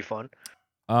like it'll be fun.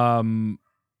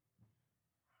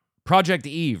 Project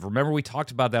Eve. Remember we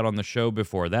talked about that on the show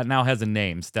before. That now has a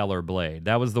name, Stellar Blade.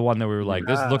 That was the one that we were like,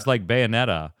 this looks like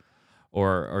Bayonetta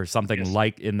or something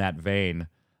like in that vein.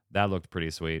 That looked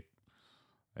pretty sweet.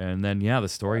 And then the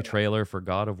story trailer for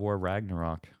God of War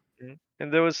Ragnarok.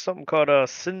 And there was something called a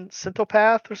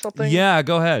Synthopath or something. Yeah,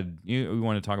 go ahead. You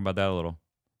want to talk about that a little?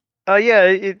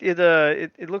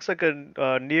 It looks like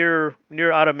a near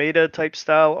automata type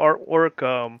style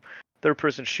artwork. Third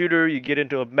person shooter. You get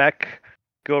into a mech,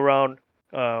 go around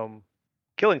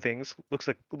killing things. Looks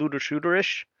like looter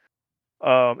shooter-ish.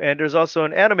 And there's also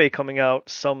an anime coming out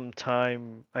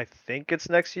sometime. I think it's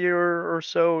next year or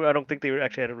so. I don't think they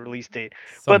actually had a release date,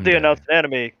 but they announced an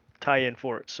anime tie-in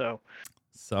for it. So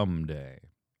someday,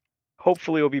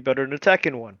 hopefully, it'll be better than the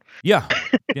Tekken one. Yeah.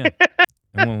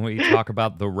 And when we talk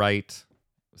about the right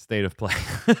state of play,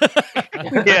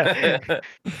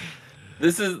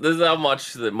 This is how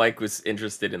much that Mike was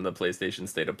interested in the PlayStation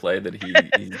State of Play that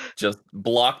he just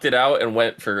blocked it out and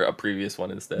went for a previous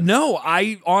one instead. No,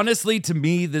 I honestly, to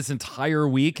me, this entire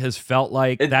week has felt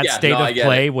like that State of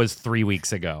Play was 3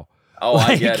 weeks ago. Oh,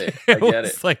 I get it.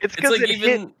 It's like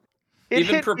even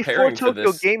preparing for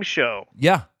Tokyo this Game Show.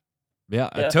 Yeah.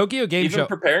 A Tokyo Game Show. Even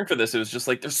preparing for this, it was just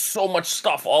like there's so much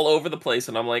stuff all over the place,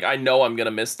 and I'm like, I know I'm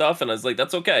gonna miss stuff, and I was like,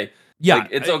 that's okay. Yeah, like,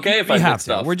 it's okay if I miss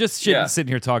stuff. We're just sitting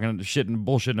here talking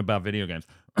bullshitting about video games.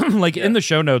 In the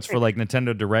show notes for like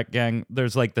Nintendo Direct gang,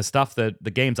 there's like the stuff the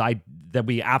games that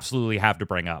we absolutely have to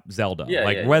bring up. Zelda.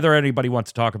 Whether anybody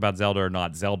wants to talk about Zelda or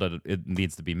not, Zelda it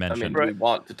needs to be mentioned. I mean, we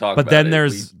want to talk but about then it.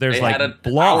 There's they like had an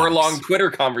blocks. hour-long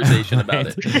Twitter conversation about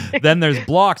it. Then there's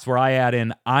blocks where I add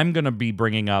in, I'm gonna be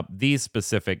bringing up these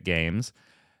specific games.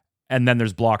 And then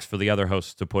there's blocks for the other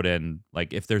hosts to put in,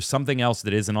 like if there's something else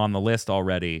that isn't on the list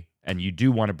already, and you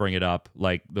do want to bring it up,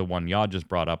 like the one Yod just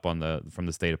brought up from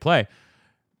the State of Play.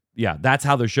 Yeah, that's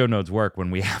how the show notes work when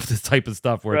we have this type of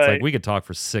stuff where it's like we could talk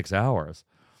for 6 hours.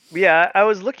 Yeah, I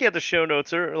was looking at the show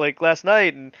notes like last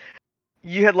night, and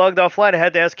you had logged offline. I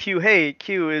had to ask Q, hey,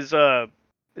 Q, is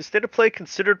State of Play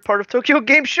considered part of Tokyo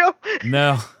Game Show?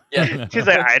 No. Yeah. She's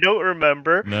like, I don't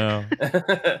remember. No.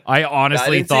 I honestly I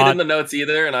didn't thought see it in the notes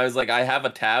either, and I was like, I have a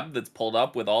tab that's pulled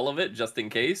up with all of it just in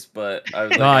case, but I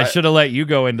was like, I should have let you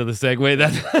go into the segue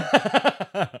then.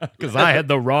 Because I had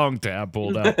the wrong tab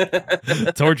pulled up.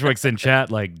 Torchwick's in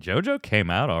chat like, JoJo came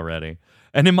out already.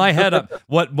 And in my head,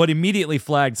 what immediately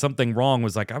flagged something wrong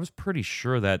was like, I was pretty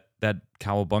sure that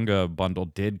Cowabunga bundle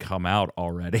did come out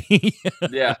already.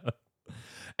 Yeah.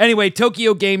 Anyway,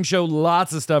 Tokyo Game Show,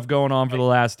 lots of stuff going on for the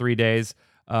last 3 days.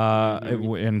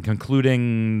 And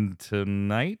concluding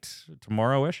tonight,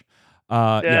 tomorrow-ish.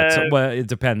 It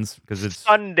depends because it's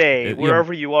Sunday,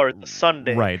 wherever you are, it's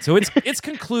Sunday. Right. So it's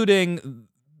concluding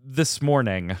this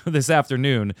morning, this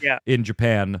afternoon in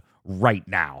Japan right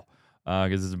now.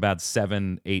 Because it's about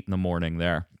 7, 8 in the morning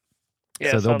there.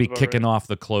 Yeah, so they'll be kicking off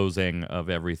the closing of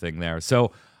everything there.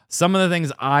 So some of the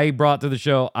things I brought to the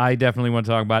show, I definitely want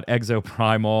to talk about.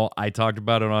 Exoprimal. I talked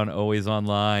about it on Always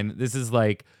Online. This is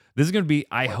going to be,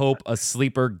 I hope, a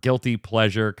sleeper guilty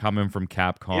pleasure coming from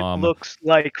Capcom. It looks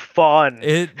like fun.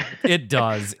 It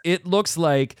does. It looks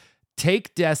like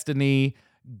take Destiny,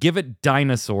 give it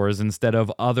dinosaurs instead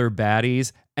of other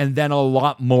baddies, and then a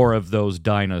lot more of those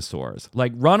dinosaurs.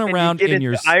 Like run around in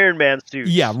your Iron Man suit.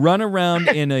 Yeah, run around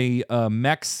in a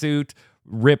mech suit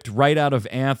ripped right out of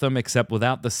Anthem, except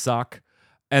without the suck,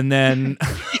 and then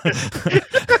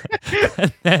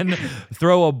and then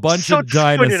throw a bunch of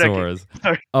dinosaurs.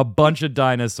 A bunch of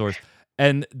dinosaurs.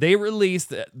 And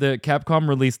the Capcom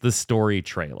released the story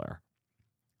trailer.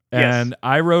 And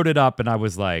I wrote it up and I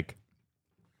was like,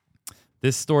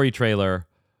 this story trailer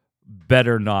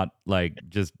better not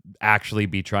just actually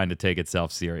be trying to take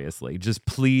itself seriously. Just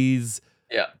please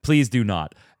do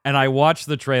not. And I watched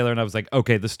the trailer and I was like,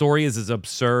 okay, the story is as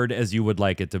absurd as you would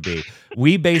like it to be.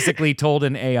 We basically told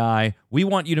an AI, we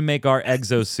want you to make our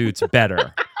exosuits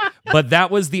better. But that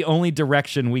was the only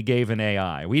direction we gave an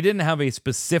AI. We didn't have a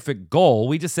specific goal.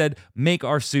 We just said, make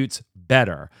our suits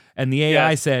better. And the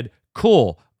AI said,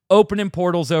 cool, opening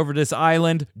portals over this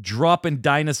island, dropping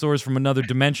dinosaurs from another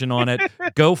dimension on it,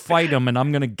 go fight them, and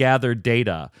I'm going to gather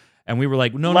data. And we were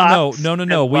like, no. We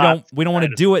don't want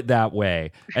to do it that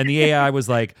way. And the AI was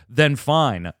like, then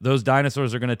fine. Those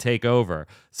dinosaurs are going to take over.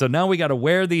 So now we got to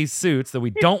wear these suits that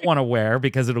we don't want to wear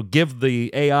because it'll give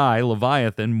the AI,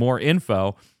 Leviathan, more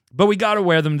info. But we got to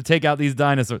wear them to take out these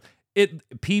dinosaurs.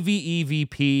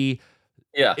 PvEVP.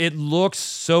 Yeah. It looks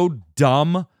so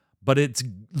dumb, but it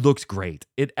looks great.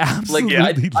 It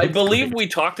absolutely I believe we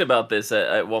talked about this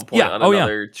at one point on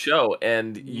another show,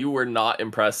 and you were not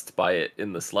impressed by it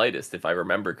in the slightest, if I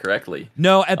remember correctly.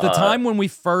 No, at the time when we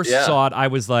first saw it, I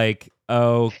was like,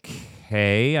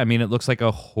 okay. I mean, it looks like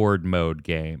a horde mode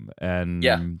game,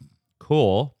 and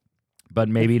cool, but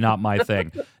maybe not my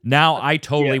thing. Now I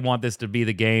totally want this to be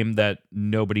the game that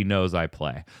nobody knows I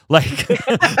play.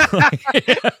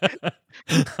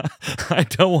 I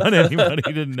don't want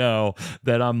anybody to know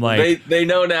that I'm they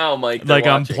know now, Mike.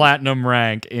 I'm platinum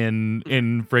rank in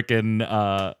frickin'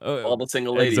 all the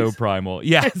single ladies. Exoprimal.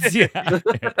 Yes,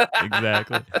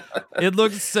 exactly. It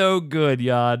looks so good,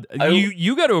 Yad.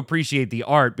 You got to appreciate the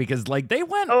art because they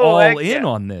went all in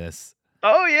on this.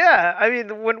 Oh yeah, I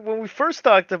mean when we first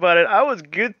talked about it, I was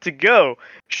good to go.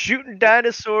 Shooting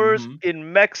dinosaurs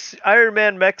in Iron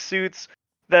Man mech suits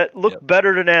that look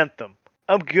better than Anthem.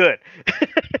 I'm good.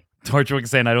 Torchwick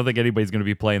saying, I don't think anybody's going to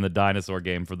be playing the dinosaur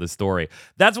game for the story.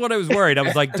 That's what I was worried. I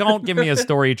was like, don't give me a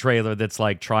story trailer that's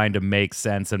trying to make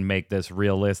sense and make this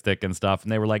realistic and stuff.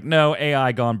 And they were like, no,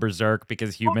 AI gone berserk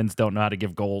because humans don't know how to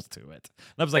give goals to it.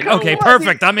 And I was like, okay,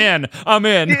 perfect. I'm in.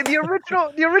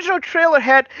 The original trailer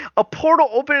had a portal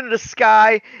open in the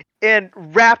sky and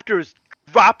raptors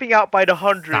dropping out by the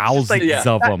hundreds. Thousands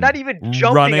of them. Not even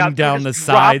jumping running out, down the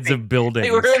sides of buildings.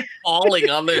 They were falling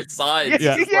on their sides.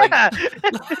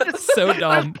 So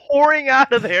dumb. Pouring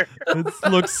out of there. It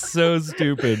looks so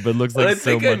stupid, but looks like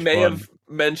so much fun. I think I may have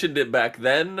mentioned it back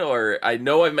then, or I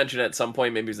know I've mentioned it at some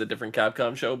point, maybe it was a different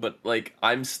Capcom show, but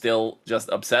I'm still just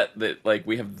upset that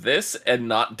we have this and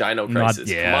not Dino Crisis.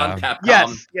 Come on,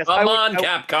 Capcom. Yes, Come on,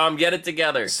 Capcom, get it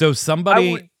together. So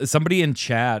somebody in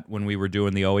chat, when we were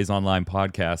doing the Always Online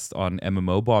podcast on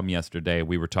MMO Bomb yesterday,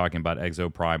 we were talking about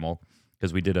Exoprimal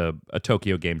because we did a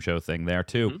Tokyo Game Show thing there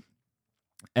too.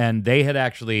 And they had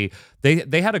actually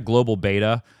they had a global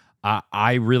beta.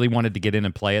 I really wanted to get in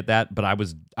and play at that, but I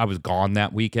was gone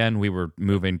that weekend. We were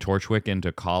moving Torchwick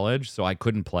into college, so I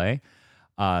couldn't play.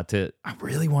 I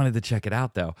really wanted to check it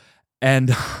out though,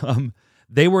 and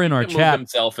they were in our chat.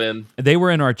 They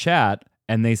were in our chat,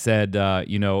 and they said,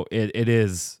 it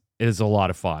is a lot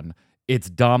of fun. It's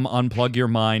dumb. Unplug your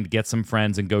mind, get some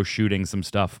friends, and go shooting some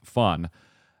stuff fun.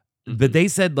 But they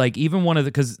said even one of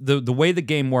because the way the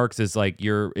game works is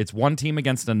it's one team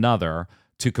against another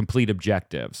to complete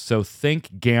objectives. So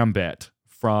think Gambit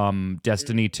from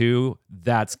Destiny 2.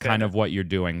 That's kind of what you're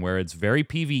doing, where it's very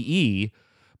PvE,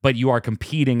 but you are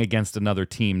competing against another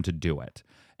team to do it.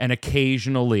 And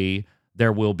occasionally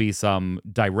there will be some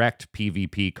direct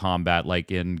PvP combat,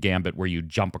 like in Gambit, where you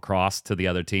jump across to the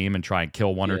other team and try and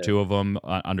kill one or two of them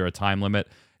under a time limit.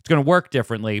 It's going to work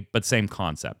differently, but same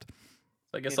concept.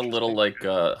 I guess a little like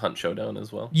Hunt Showdown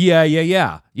as well.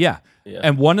 Yeah.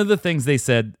 And one of the things they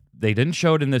said, they didn't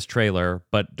show it in this trailer,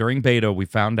 but during beta we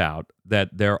found out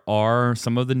that there are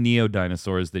some of the Neo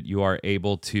dinosaurs that you are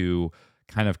able to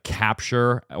kind of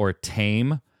capture or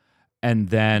tame, and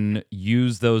then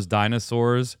use those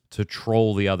dinosaurs to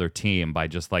troll the other team by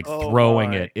just like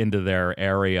throwing it into their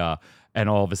area, and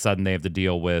all of a sudden they have to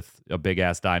deal with a big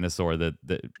ass dinosaur that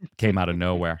came out of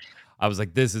nowhere. I was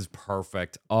like, this is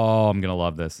perfect. Oh, I'm gonna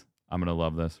love this.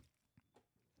 That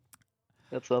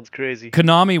sounds crazy.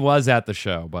 Konami was at the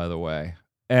show, by the way.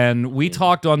 And we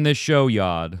talked on this show,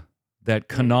 Yod, that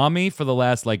Konami for the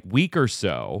last like week or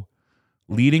so,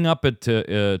 leading up to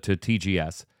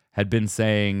TGS, had been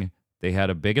saying they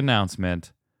had a big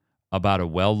announcement about a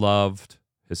well-loved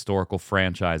historical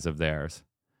franchise of theirs.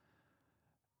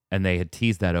 And they had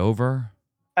teased that over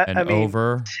and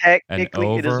over technically and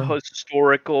over. It is a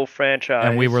historical franchise.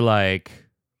 And we were like,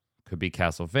 could be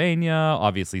Castlevania.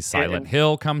 Obviously, Silent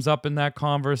Hill comes up in that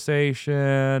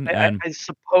conversation. I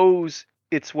suppose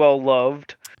it's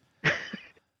well-loved.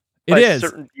 It is.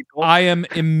 Certain people. I am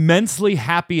immensely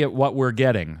happy at what we're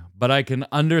getting, but I can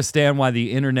understand why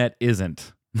the internet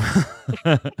isn't.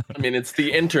 I mean, it's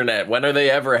the internet. When are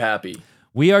they ever happy?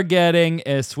 We are getting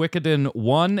a Suikoden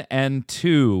 1 and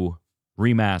 2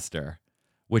 remaster,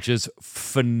 which is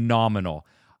phenomenal.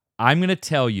 I'm going to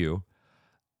tell you,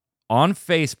 on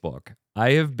Facebook,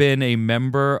 I have been a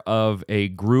member of a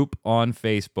group on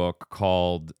Facebook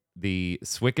called the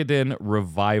Suikoden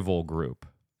Revival Group.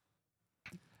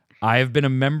 I have been a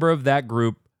member of that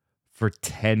group for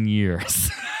 10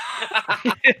 years.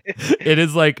 It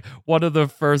is like one of the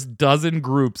first dozen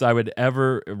groups I would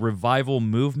ever revival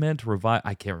movement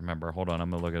I can't remember. Hold on,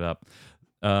 I'm gonna look it up.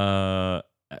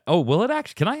 Will it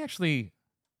actually? Can I actually?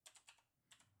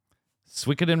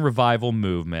 Suikoden revival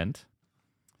movement.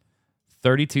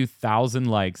 32,000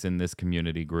 likes in this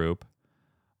community group.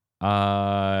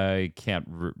 I can't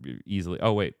easily.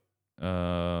 Oh wait,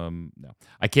 no,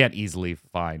 I can't easily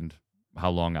find how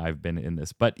long I've been in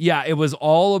this. But yeah, it was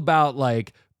all about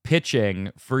like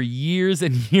pitching for years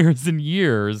and years and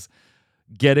years,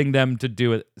 getting them to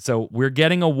do it. So we're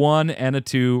getting a 1 and a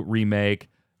 2 remake.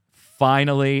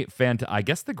 Finally, I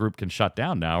guess the group can shut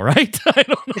down now, right? I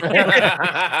don't know.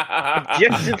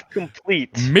 Objective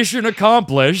complete. Mission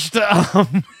accomplished.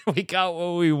 We got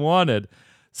what we wanted.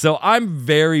 So I'm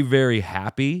very, very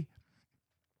happy.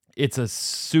 It's a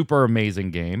super amazing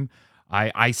game.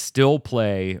 I still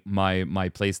play my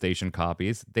PlayStation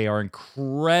copies. They are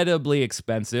incredibly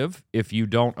expensive if you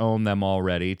don't own them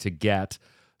already to get.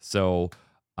 So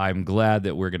I'm glad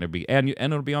that we're going to be, and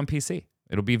it'll be on PC.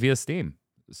 It'll be via Steam.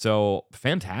 So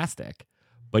fantastic.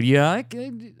 But yeah,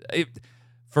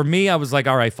 for me, I was like,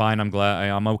 all right, fine.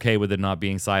 I'm okay with it not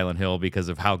being Silent Hill because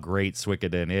of how great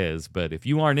Suikoden is. But if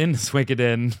you aren't into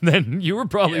Suikoden, then you were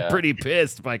probably pretty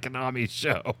pissed by Konami's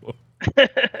show.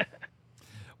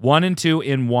 1 and 2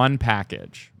 in one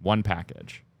package.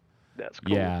 That's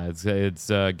cool. Yeah, it's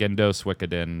Gendo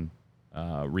Suikoden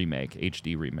remake,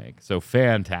 HD remake. So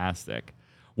fantastic.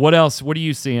 What else? What are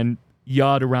you seeing,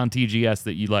 Yod, around TGS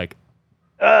that you like?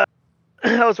 I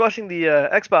was watching the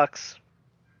Xbox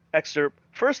excerpt.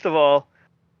 First of all,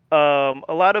 a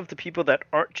lot of the people that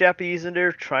aren't Japanese in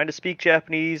there trying to speak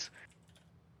Japanese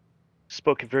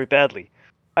spoke it very badly.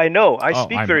 I know. I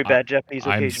speak very bad Japanese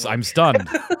occasionally. I'm stunned.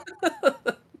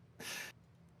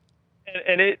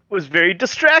 And it was very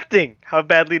distracting how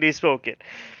badly they spoke it.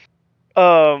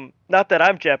 Not that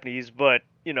I'm Japanese, but,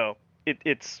 you know,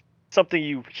 it's something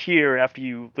you hear after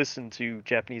you listen to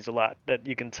Japanese a lot, that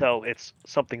you can tell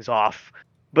something's off.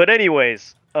 But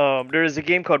anyways, there is a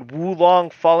game called Wulong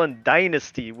Fallen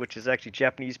Dynasty, which is actually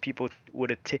Japanese people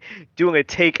doing a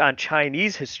take on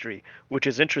Chinese history, which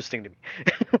is interesting to me.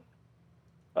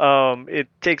 It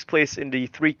takes place in the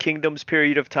Three Kingdoms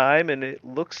period of time, and it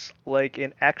looks like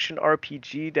an action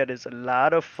RPG that is a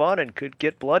lot of fun and could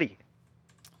get bloody.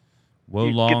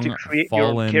 Wulong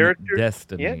Fallen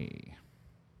Destiny. Yeah.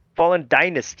 Fallen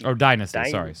Dynasty. Oh,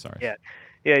 Dynasty. Sorry.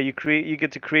 Yeah. You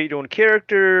get to create your own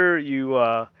character.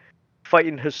 You fight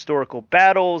in historical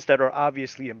battles that are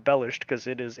obviously embellished because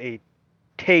it is a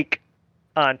take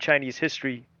on Chinese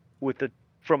history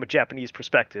from a Japanese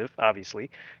perspective, obviously,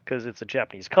 because it's a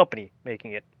Japanese company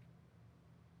making it.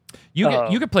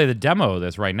 You could play the demo of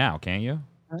this right now, can't you?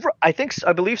 I think so.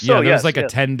 I believe so. Yeah, there was like a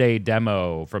 10-day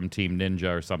demo from Team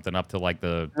Ninja or something up to like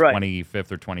the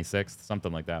 25th or 26th,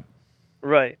 something like that.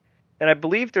 Right. and I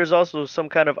believe there's also some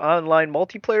kind of online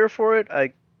multiplayer for it.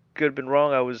 I could have been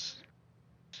wrong. I was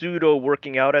pseudo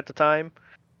working out at the time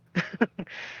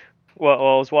while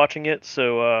I was watching it,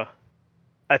 so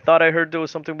I thought I heard there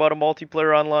was something about a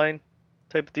multiplayer online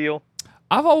type of deal.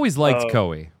 I've always liked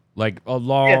Koei, like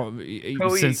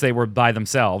Koei, since they were by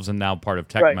themselves and now part of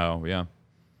Tecmo. Right. Yeah.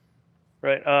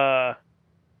 Right.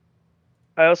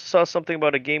 I also saw something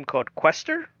about a game called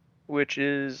Quester, which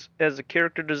has a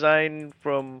character design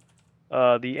from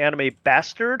the anime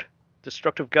Bastard,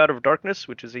 Destructive God of Darkness,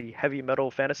 which is a heavy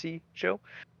metal fantasy show.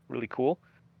 Really cool.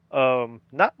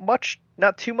 Not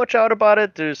too much out about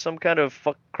it. There's some kind of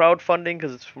crowdfunding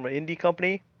because it's from an indie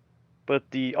company, but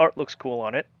the art looks cool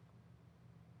on it.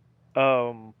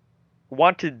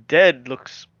 Wanted Dead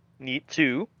looks neat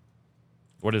too.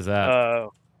 What is that?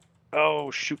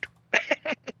 Oh shoot.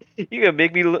 You gonna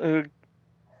make me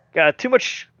got too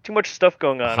much stuff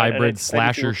going on. Hybrid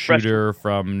slasher shooter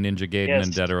from Ninja Gaiden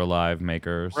and Dead or Alive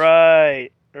makers. Right.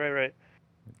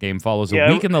 Game follows a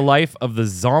week in the life of the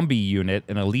zombie unit,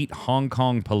 an elite Hong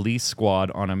Kong police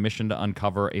squad on a mission to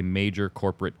uncover a major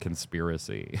corporate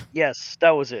conspiracy. Yes,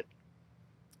 that was it.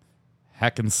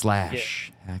 Hack and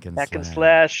slash. Yeah. Hack and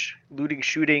slash, looting,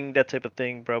 shooting, that type of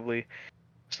thing, probably.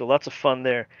 So lots of fun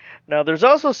there. Now, there's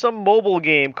also some mobile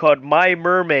game called My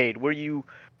Mermaid, where you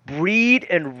breed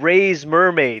and raise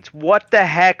mermaids. What the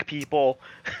heck, people?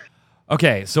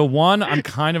 Okay, so one, I'm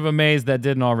kind of amazed that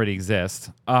didn't already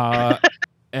exist.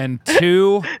 And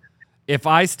two, if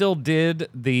I still did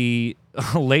the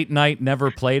late night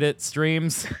never played it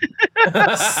streams,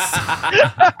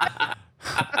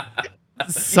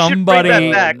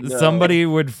 somebody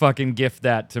would fucking gift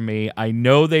that to me. I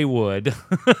know they would.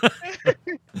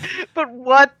 But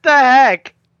what the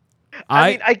heck?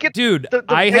 I get, dude.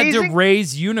 I had to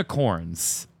raise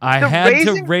unicorns. I had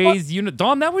to raise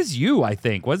Don, that was you, I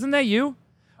think. Wasn't that you?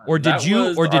 Or did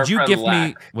you gift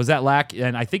me? Was that Lack?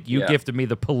 And I think you gifted me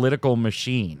the Political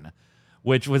Machine,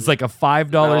 which was like a $5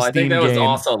 Steam game. I think that was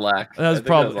also Lack. That was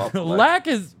probably Lack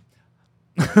is.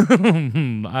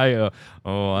 I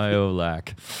owe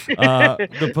Lack.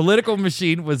 The Political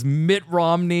Machine was Mitt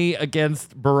Romney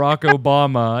against Barack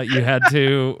Obama. You had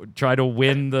to try to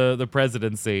win the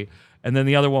presidency. And then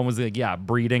the other one was like,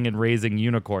 breeding and raising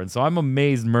unicorns. So I'm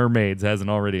amazed Mermaids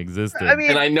hasn't already existed. I mean,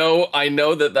 and I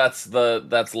know that's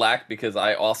Lack because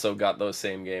I also got those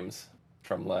same games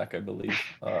from Lack, I believe.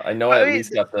 I know I at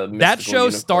least got the that show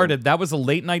unicorn. Started. That was a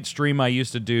late night stream I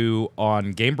used to do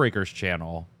on Game Breaker's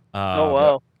channel. Oh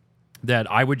wow!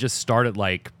 That I would just start at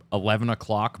like 11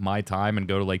 o'clock my time and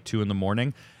go to like 2 in the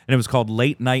morning, and it was called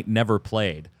Late Night Never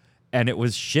Played. And it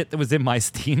was shit that was in my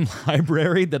Steam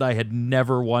library that I had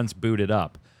never once booted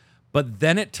up. But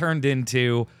then it turned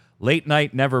into Late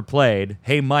Night Never Played.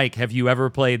 Hey, Mike, have you ever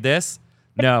played this?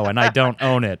 No, and I don't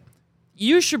own it.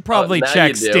 You should probably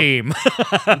check Steam.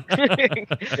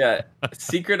 Yeah,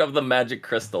 Secret of the Magic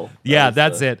Crystal.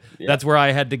 That's it. Yeah. That's where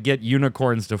I had to get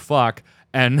unicorns to fuck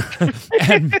and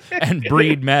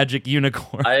breed magic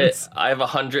unicorns. I have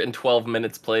 112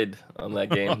 minutes played on that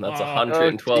game. That's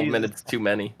 112 minutes too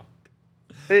many.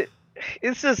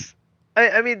 It's just,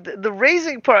 I mean, the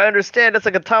raising part, I understand. That's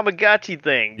like a Tamagotchi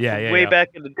thing. Way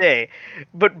back in the day.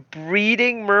 But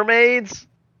breeding mermaids?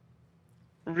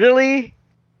 Really?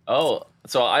 Oh,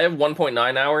 so I have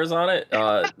 1.9 hours on it.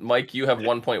 Mike, you have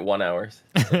 1.1 hours.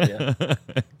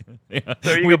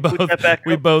 So,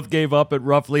 we both gave up at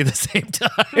roughly the same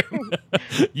time.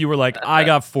 You were like, I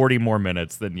got 40 more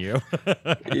minutes than you.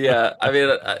 Yeah, I mean,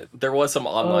 there was some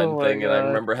online thing, and I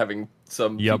remember having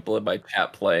some people in my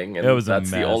chat playing, and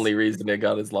that's the only reason it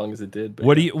got as long as it did. But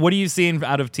what are you seeing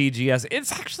out of TGS?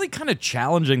 It's actually kind of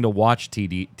challenging to watch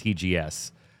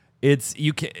TGS.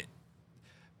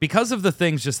 Because of the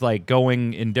things just like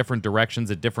going in different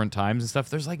directions at different times and stuff,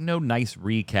 there's like no nice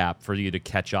recap for you to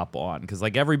catch up on. Because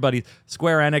like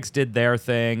Square Enix did their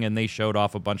thing and they showed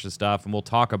off a bunch of stuff, and we'll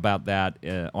talk about that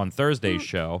on Thursday's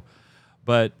show.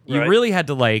 But you really had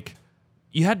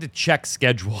to check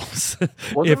schedules.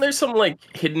 Wasn't there some like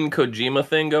hidden Kojima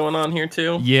thing going on here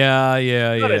too? Yeah.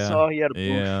 I saw he had a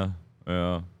booth.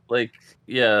 Yeah. Like,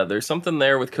 there's something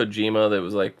there with Kojima that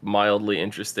was like mildly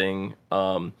interesting.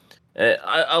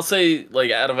 I'll say,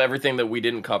 like, out of everything that we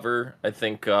didn't cover, I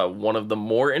think one of the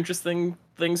more interesting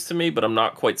things to me, but I'm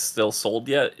not quite still sold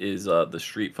yet, is the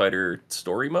Street Fighter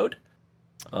story mode.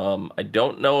 I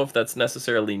don't know if that's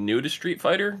necessarily new to Street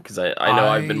Fighter, because I know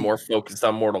I've been more focused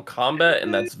on Mortal Kombat,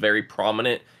 and that's very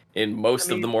prominent in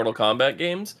most of the Mortal Kombat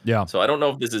games. Yeah. So I don't know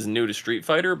if this is new to Street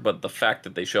Fighter, but the fact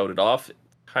that they showed it off,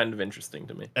 kind of interesting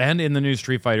to me. And in the new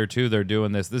Street Fighter 2, they're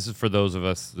doing this. This is for those of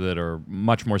us that are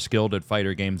much more skilled at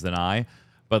fighter games than I.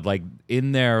 but like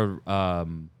in their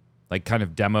like kind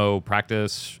of demo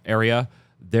practice area,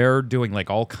 they're doing like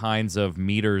all kinds of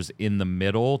meters in the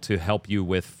middle to help you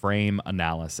with frame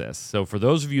analysis. So for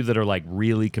those of you that are like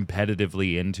really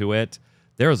competitively into it,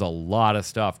 there's a lot of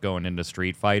stuff going into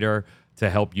Street Fighter to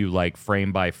help you like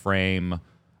frame by frame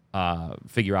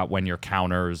figure out when your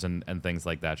counters and things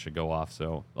like that should go off.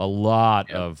 So a lot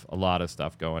of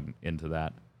stuff going into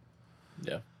that.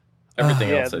 Yeah.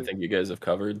 Everything else I think you guys have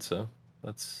covered, so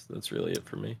that's really it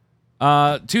for me.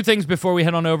 Two things before we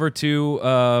head on over to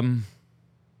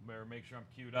better make sure I'm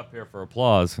queued up here for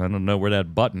applause. I don't know where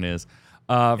that button is.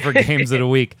 For Games of the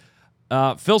Week.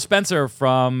 Phil Spencer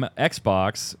from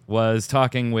Xbox was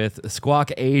talking with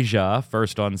Squawk Asia,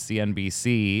 first on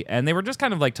CNBC, and they were just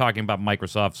kind of like talking about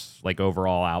Microsoft's like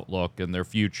overall outlook and their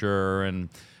future and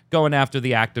going after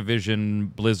the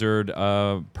Activision Blizzard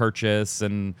purchase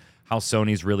and how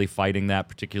Sony's really fighting that,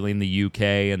 particularly in the UK,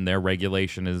 and their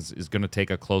regulation is going to take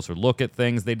a closer look at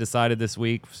things, they decided this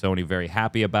week. Sony very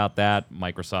happy about that.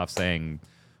 Microsoft saying,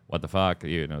 what the fuck,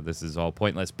 this is all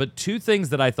pointless. But two things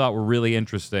that I thought were really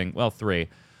interesting, well, three,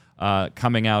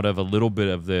 coming out of a little bit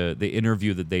of the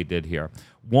interview that they did here.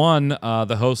 One,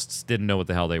 the hosts didn't know what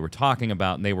the hell they were talking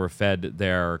about, and they were fed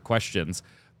their questions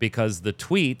because the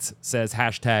tweet says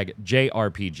hashtag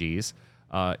JRPGs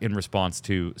in response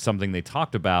to something they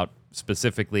talked about,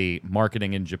 specifically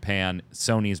marketing in Japan,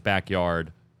 Sony's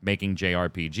backyard, making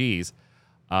JRPGs.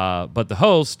 But the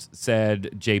host said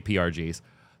JPRGs.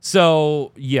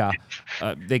 So, yeah,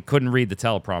 they couldn't read the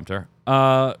teleprompter.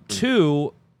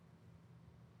 Two,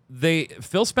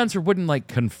 Phil Spencer wouldn't like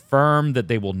confirm that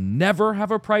they will never have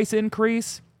a price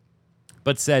increase,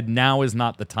 but said now is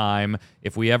not the time.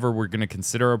 If we ever were going to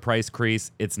consider a price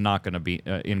increase, it's not going to be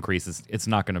increases. It's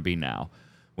not going to be now.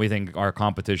 We think our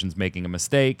competition's making a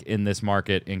mistake in this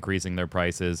market, increasing their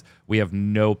prices. We have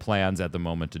no plans at the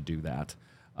moment to do that.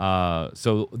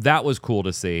 So that was cool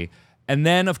to see. And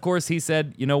then, of course, he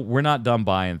said, we're not done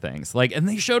buying things. Like, and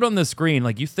they showed on the screen,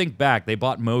 like, you think back, they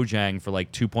bought Mojang for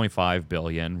like $2.5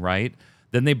 billion, right?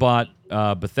 Then they bought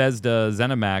Bethesda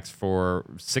ZeniMax for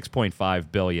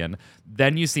 $6.5 billion.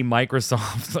 Then you see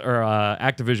Microsoft or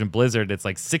Activision Blizzard, it's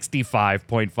like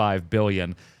 $65.5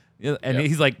 billion. And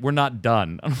he's like, we're not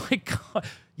done. I'm like, God,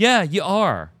 yeah, you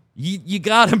are. You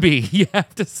gotta be. You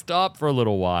have to stop for a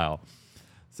little while.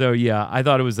 So yeah, I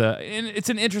thought it's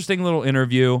an interesting little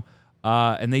interview.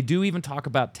 And they do even talk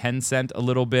about Tencent a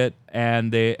little bit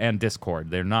and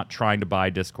Discord. They're not trying to buy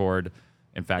Discord.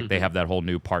 In fact, they have that whole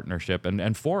new partnership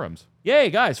and forums. Yay,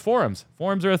 guys, forums.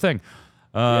 Forums are a thing.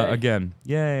 Again,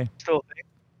 yay. Still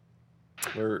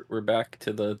a thing. We're back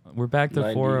to the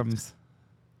 90s. Forums.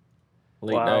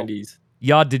 Late 90s.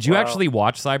 Yeah, did you actually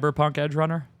watch Cyberpunk Edge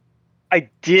Runner? I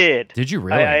did. Did you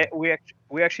really?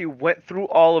 We actually went through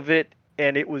all of it,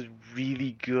 and it was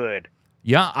really good.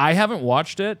 Yeah, I haven't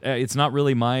watched it. It's not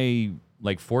really my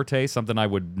forte, something I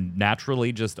would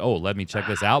naturally just, let me check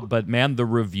this out. But man, the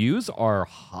reviews are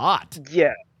hot.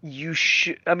 Yeah, you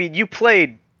should. I mean, you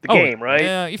played the game, right?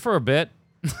 Yeah, for a bit.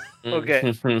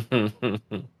 Okay.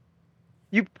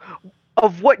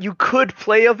 Of what you could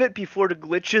play of it before the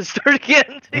glitches started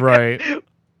getting right.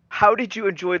 How did you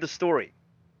enjoy the story?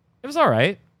 It was all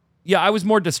right. Yeah, I was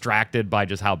more distracted by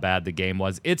just how bad the game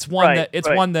was. It's one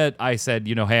that I said,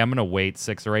 hey, I'm going to wait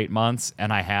 6 or 8 months,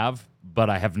 and I have,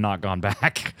 but I have not gone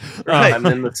back. Right. I'm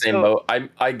in the same boat.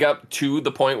 I got to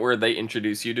the point where they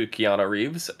introduce you to Keanu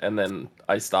Reeves, and then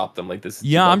I stopped them like this.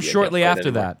 Yeah, I'm shortly after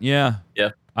that. Yeah. Yeah.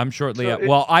 I'm shortly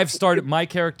well, I've started, my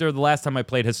character, the last time I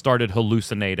played, has started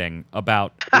hallucinating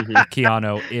about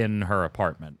Keanu in her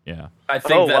apartment. Yeah. I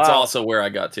think that's also where I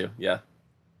got to. Yeah.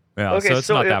 Yeah, okay, so it's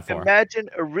not that far. Imagine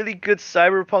a really good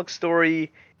cyberpunk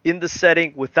story in the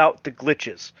setting without the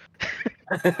glitches.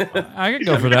 I could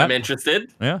go for that. I'm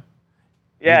interested. Yeah.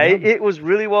 Yeah, it was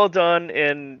really well done,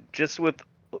 and just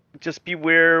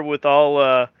beware with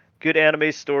all good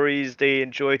anime stories. They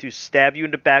enjoy to stab you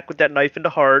in the back with that knife in the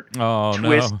heart,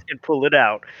 twist, and pull it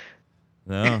out.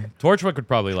 No, Torchwick would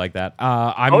probably like that.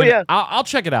 I'll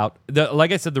check it out.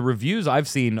 Like I said, the reviews I've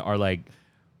seen are like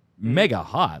mega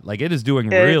hot. Like it is doing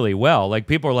really well. Like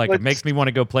people are like, it makes me want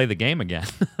to go play the game again.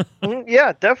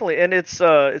 Yeah, definitely. And it's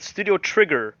Studio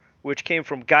Trigger, which came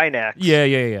from Gainax.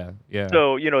 Yeah.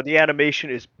 So the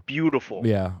animation is beautiful.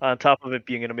 Yeah. On top of it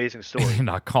being an amazing story.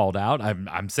 Not called out.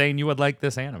 I'm saying you would like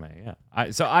this anime. Yeah.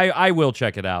 I will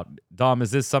check it out. Dom,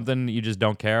 is this something you just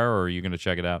don't care, or are you going to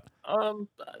check it out?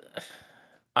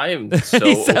 I am so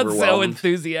he sounds overwhelmed. so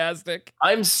enthusiastic.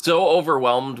 I'm so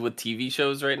overwhelmed with TV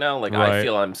shows right now. Like I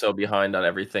feel I'm so behind on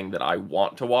everything that I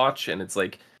want to watch, and it's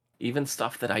like even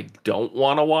stuff that I don't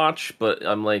want to watch, but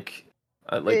I'm like,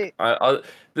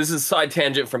 This is side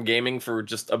tangent from gaming for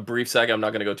just a brief second. I'm not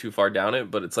going to go too far down it,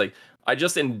 but it's like I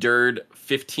just endured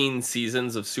 15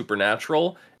 seasons of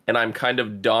Supernatural, and I'm kind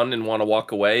of done and want to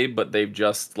walk away. But they've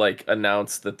just like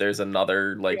announced that there's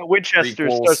another Winchester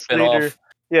prequel starts spinoff, later.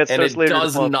 Yeah, and it later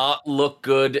does not look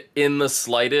good in the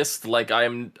slightest. Like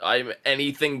I'm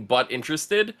anything but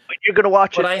interested. But you're gonna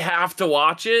watch it. But I have to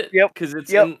watch it because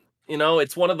it's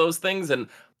it's one of those things, and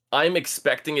I'm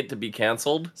expecting it to be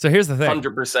canceled. So here's the thing: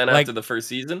 100% after the first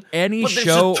season. Any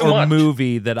show or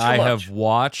movie that I have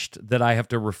watched that I have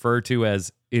to refer to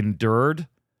as endured,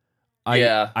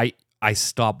 I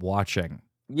stop watching.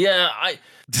 Yeah,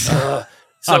 so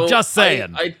I'm just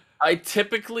saying. I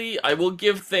typically will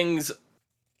give things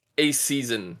a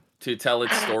season to tell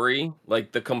its story,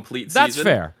 like the complete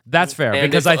season. That's fair. And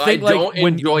because I think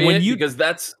when you because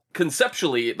that's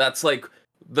conceptually that's like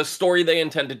the story they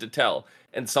intended to tell.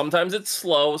 And sometimes it's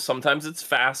slow, sometimes it's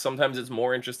fast, sometimes it's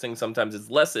more interesting, sometimes it's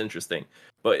less interesting.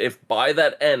 But if by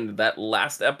that end, that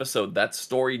last episode, that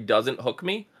story doesn't hook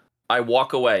me, I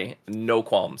walk away, no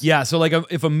qualms. Yeah, so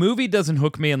if a movie doesn't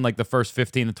hook me in like the first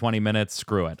 15 to 20 minutes,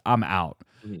 screw it. I'm out.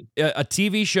 Mm-hmm. A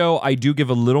TV show I do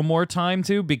give a little more time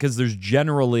to because there's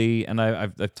generally, and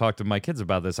I've talked to my kids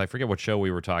about this, I forget what show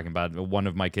we were talking about. One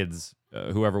of my kids,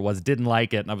 whoever it was, didn't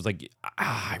like it, and I was like,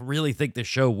 I really think this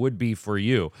show would be for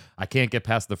you. I can't get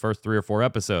past the first 3 or 4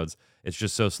 episodes. It's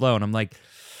just so slow. And I'm like,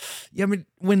 yeah, I mean,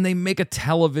 when they make a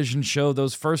television show,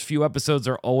 those first few episodes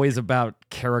are always about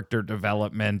character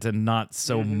development and not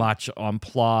so much on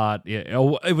plot.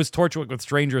 It was Torchwick with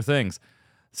Stranger Things.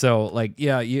 So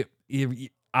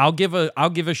I'll give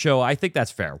a show. I think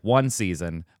that's fair. 1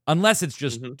 season, unless it's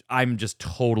just I'm just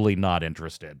totally not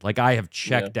interested. Like I have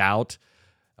checked out,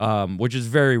 which is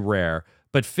very rare.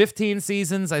 But 15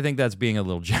 seasons, I think that's being a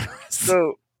little generous.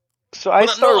 So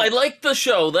I like the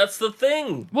show. That's the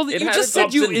thing. Well, you just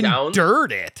said you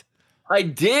endured it. I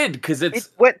did because it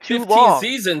went too 15 long.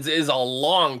 Seasons is a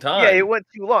long time. Yeah, it went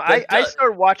too long. I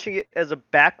started watching it as a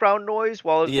background noise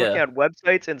while I was looking at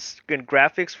websites and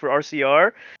graphics for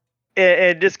RCR,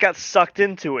 and just got sucked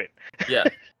into it. Yeah.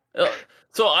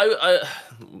 So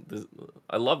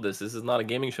I love this. This is not a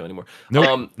gaming show anymore.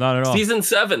 Nope, not at all. Season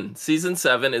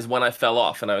 7 is when I fell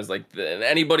off, and I was like,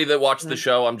 anybody that watched the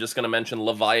show, I'm just gonna mention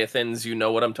Leviathans. You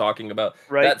know what I'm talking about.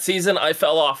 Right. That season I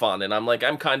fell off on, and I'm like,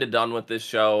 I'm kind of done with this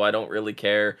show. I don't really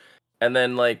care. And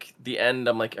then like the end,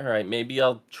 I'm like, all right, maybe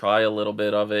I'll try a little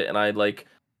bit of it. And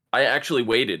I actually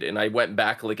waited, and I went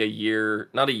back like a year,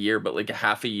 not a year, but like a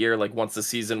half a year. Like once the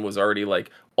season was already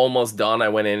like almost done, I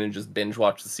went in and just binge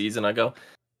watched the season. I go,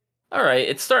 all right,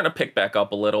 it's starting to pick back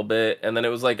up a little bit. And then it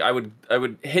was like I would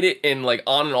hit it in like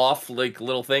on and off like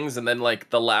little things, and then like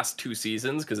the last 2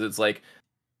 seasons, because it's like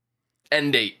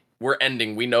end date. We're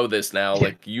ending. We know this now.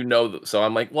 Like, so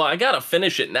I'm like, well, I got to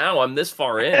finish it now. I'm this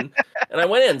far in. And I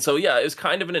went in. So yeah, it was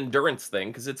kind of an endurance thing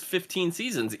because it's 15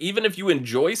 seasons. Even if you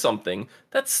enjoy something,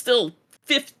 that's still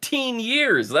 15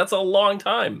 years. That's a long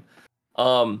time.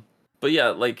 But yeah,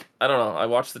 like, I don't know. I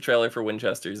watched the trailer for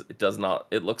Winchester's. It does not.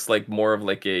 It looks like more of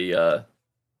like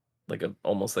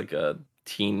almost like a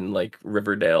teen, like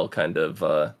Riverdale kind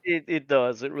of. It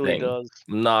does. It really does.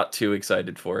 I'm not too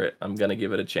excited for it. I'm gonna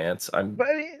give it a chance. I'm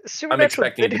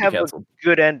expecting it to be canceled. A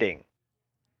good ending.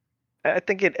 I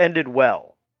think it ended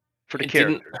well for the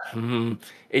character.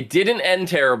 It didn't end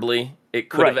terribly. It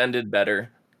could have ended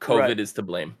better. COVID is to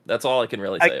blame. That's all I can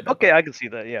really say about it. I can see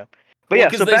that. Yeah.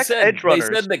 But so back to Edge Runners.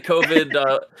 They said that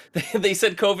COVID. They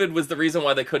said COVID was the reason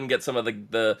why they couldn't get some of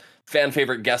the fan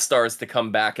favorite guest stars to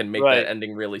come back and make that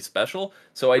ending really special.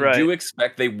 So I do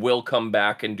expect they will come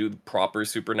back and do the proper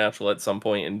Supernatural at some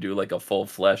point and do like a full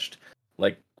fleshed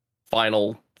like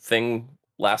final thing,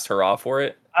 last hurrah for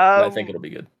it. And I think it'll be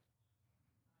good.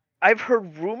 I've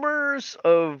heard rumors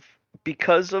of,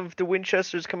 because of the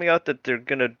Winchesters coming out, that they're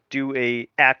gonna do a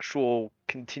actual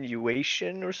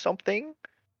continuation or something.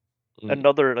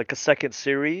 Another, like a second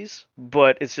series,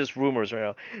 but it's just rumors right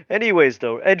now. Anyways,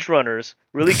 though, Edge Runners,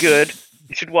 really good.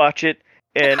 You should watch it.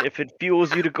 And if it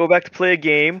fuels you to go back to play a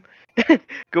game,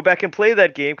 go back and play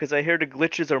that game, because I hear the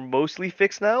glitches are mostly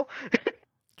fixed now.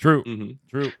 True.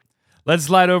 True. Let's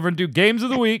slide over and do Games of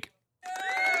the Week.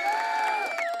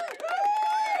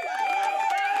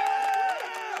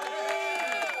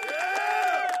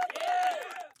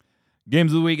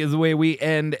 Games of the Week is the way we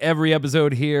end every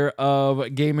episode here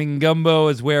of Gaming Gumbo,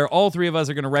 is where all 3 of us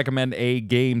are going to recommend a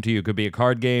game to you. Could be a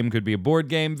card game, could be a board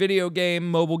game, video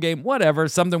game, mobile game, whatever.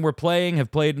 Something we're playing,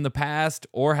 have played in the past,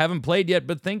 or haven't played yet,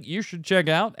 but think you should check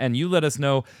out. And you let us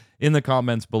know in the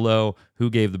comments below who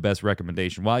gave the best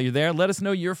recommendation. While you're there, let us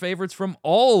know your favorites from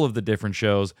all of the different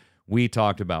shows we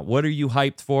talked about. What are you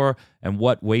hyped for, and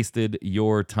what wasted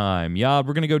your time? Yad,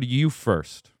 we're going to go to you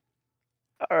first.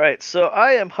 All right, so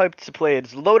I am hyped to play it.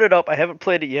 It's loaded up. I haven't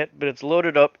played it yet, but it's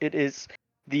loaded up. It is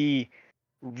the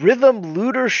Rhythm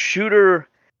Looter Shooter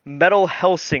Metal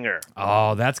Hellsinger.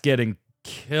 Oh, that's getting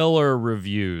killer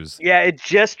reviews. Yeah, it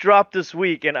just dropped this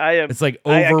week, and I am. It's like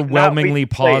overwhelmingly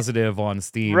positive on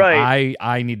Steam. Right.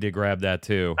 I need to grab that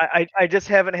too. I just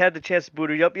haven't had the chance to boot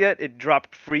it up yet. It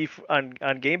dropped free on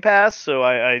Game Pass, so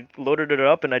I loaded it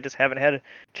up, and I just haven't had a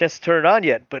chance to turn it on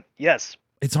yet. But yes,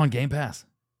 it's on Game Pass.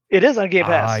 It is on Game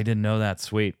Pass. I didn't know that.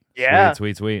 Sweet. Yeah.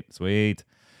 Sweet.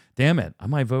 Damn it! I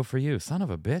might vote for you, son of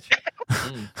a bitch.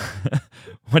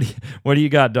 What do you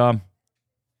got, Dom?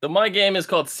 So my game is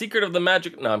called Secret of the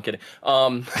Magic. No, I'm kidding.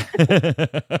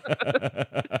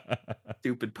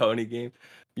 Stupid pony game,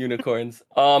 unicorns.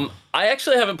 I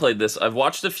actually haven't played this. I've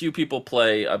watched a few people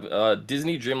play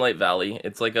Disney Dreamlight Valley.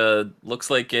 It's like looks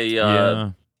like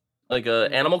a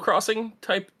Animal Crossing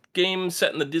type game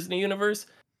set in the Disney universe.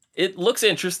 It looks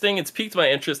interesting. It's piqued my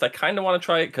interest. I kind of want to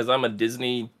try it because I'm a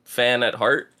Disney fan at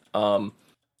heart.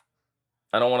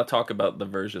 I don't want to talk about the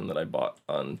version that I bought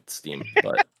on Steam,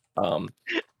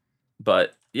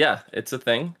 but yeah, it's a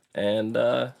thing, and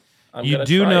you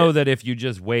do know that if you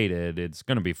just waited, it's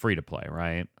going to be free to play,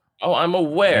 right? Oh, I'm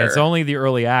aware. And it's only the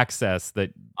early access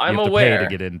that you have to pay to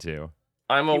get into.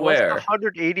 I'm aware.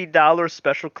 $180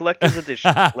 special collector's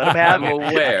edition. Let him have it. I'm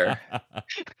aware.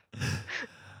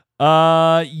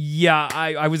 Yeah,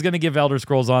 I was going to give Elder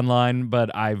Scrolls Online,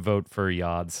 but I vote for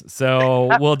Yods. So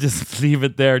we'll just leave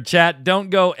it there. Chat, don't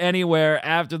go anywhere.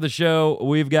 After the show,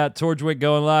 we've got Torchwick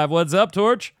going live. What's up,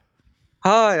 Torch?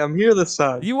 Hi, I'm here this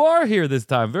time. You are here this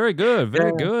time. Very good.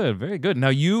 Very good. Now,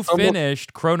 you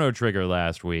finished Chrono Trigger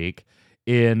last week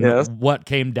in what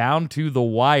came down to the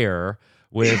wire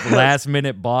with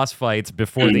last-minute boss fights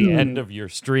before the end of your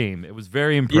stream. It was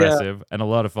very impressive and a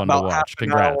lot of fun to watch.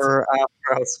 Congrats. An hour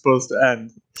after I was supposed to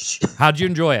end. How'd you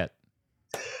enjoy it?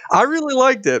 I really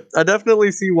liked it. I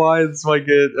definitely see why it's like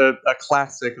a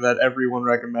classic that everyone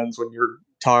recommends when you're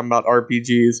talking about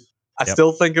RPGs. I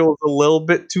still think it was a little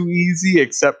bit too easy,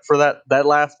 except for that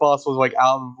last boss was like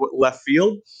out of left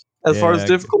field as far as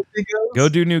difficulty goes. Go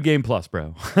do New Game Plus,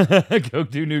 bro. Go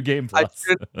do New Game Plus.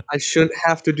 I shouldn't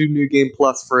have to do New Game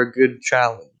Plus for a good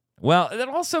challenge. Well, that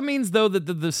also means, though, that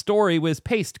the story was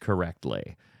paced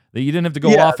correctly. That you didn't have to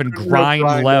go off and grind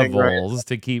levels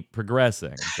to keep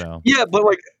progressing. So yeah, but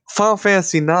like Final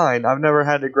Fantasy IX, I've never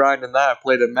had to grind in that. I've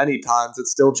played it many times.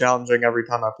 It's still challenging every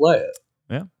time I play it.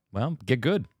 Yeah, well, get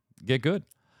good.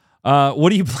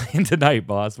 What are you playing tonight,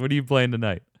 boss? What are you playing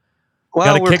tonight?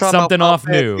 Well, gotta kick something off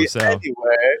new.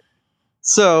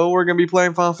 So we're gonna be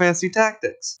playing Final Fantasy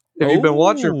Tactics. If you've been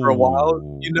watching for a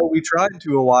while, you know we tried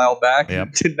to a while back.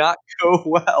 It did not go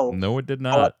well. No, it did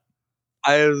not.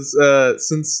 I have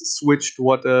since switched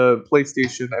what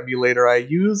PlayStation emulator I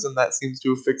use, and that seems to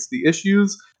have fixed the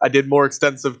issues. I did more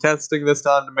extensive testing this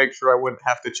time to make sure I wouldn't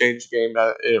have to change the game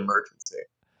in emergency.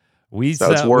 We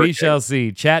shall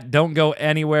see. Chat, don't go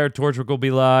anywhere. Torchwick will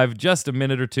be live just a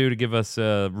minute or two to give us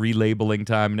relabeling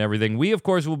time and everything. We, of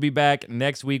course, will be back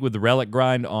next week with the Relic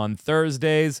Grind on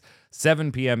Thursdays,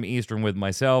 7 p.m. Eastern with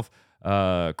myself,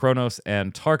 Kronos,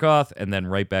 and Tarkoth, and then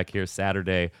right back here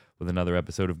Saturday with another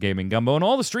episode of Gaming Gumbo. And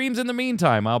all the streams in the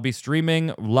meantime, I'll be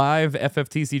streaming live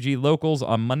FFTCG Locals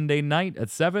on Monday night at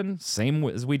 7, same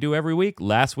as we do every week.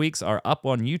 Last week's are up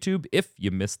on YouTube if you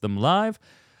missed them live.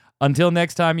 Until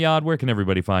next time, Yad, where can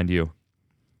everybody find you?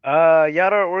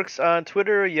 Yad Artworks on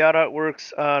Twitter, Yad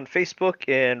Artworks on Facebook,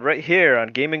 and right here on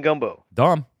Gaming Gumbo.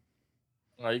 Dom.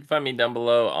 You can find me down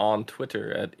below on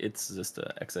Twitter at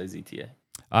ItzZista, XIZTA.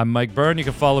 I'm Mike Byrne. You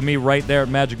can follow me right there at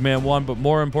MagicMan1, but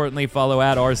more importantly, follow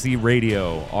at RC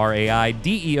Radio,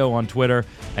 RAIDEO on Twitter,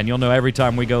 and you'll know every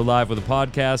time we go live with a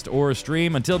podcast or a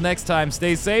stream. Until next time,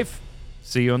 stay safe.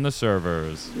 See you on the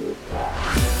servers.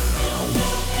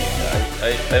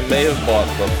 I may have bought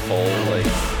the full,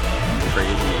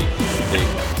 crazy big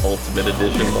Ultimate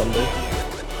Edition bundle.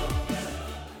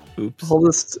 Oops.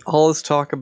 All this talk about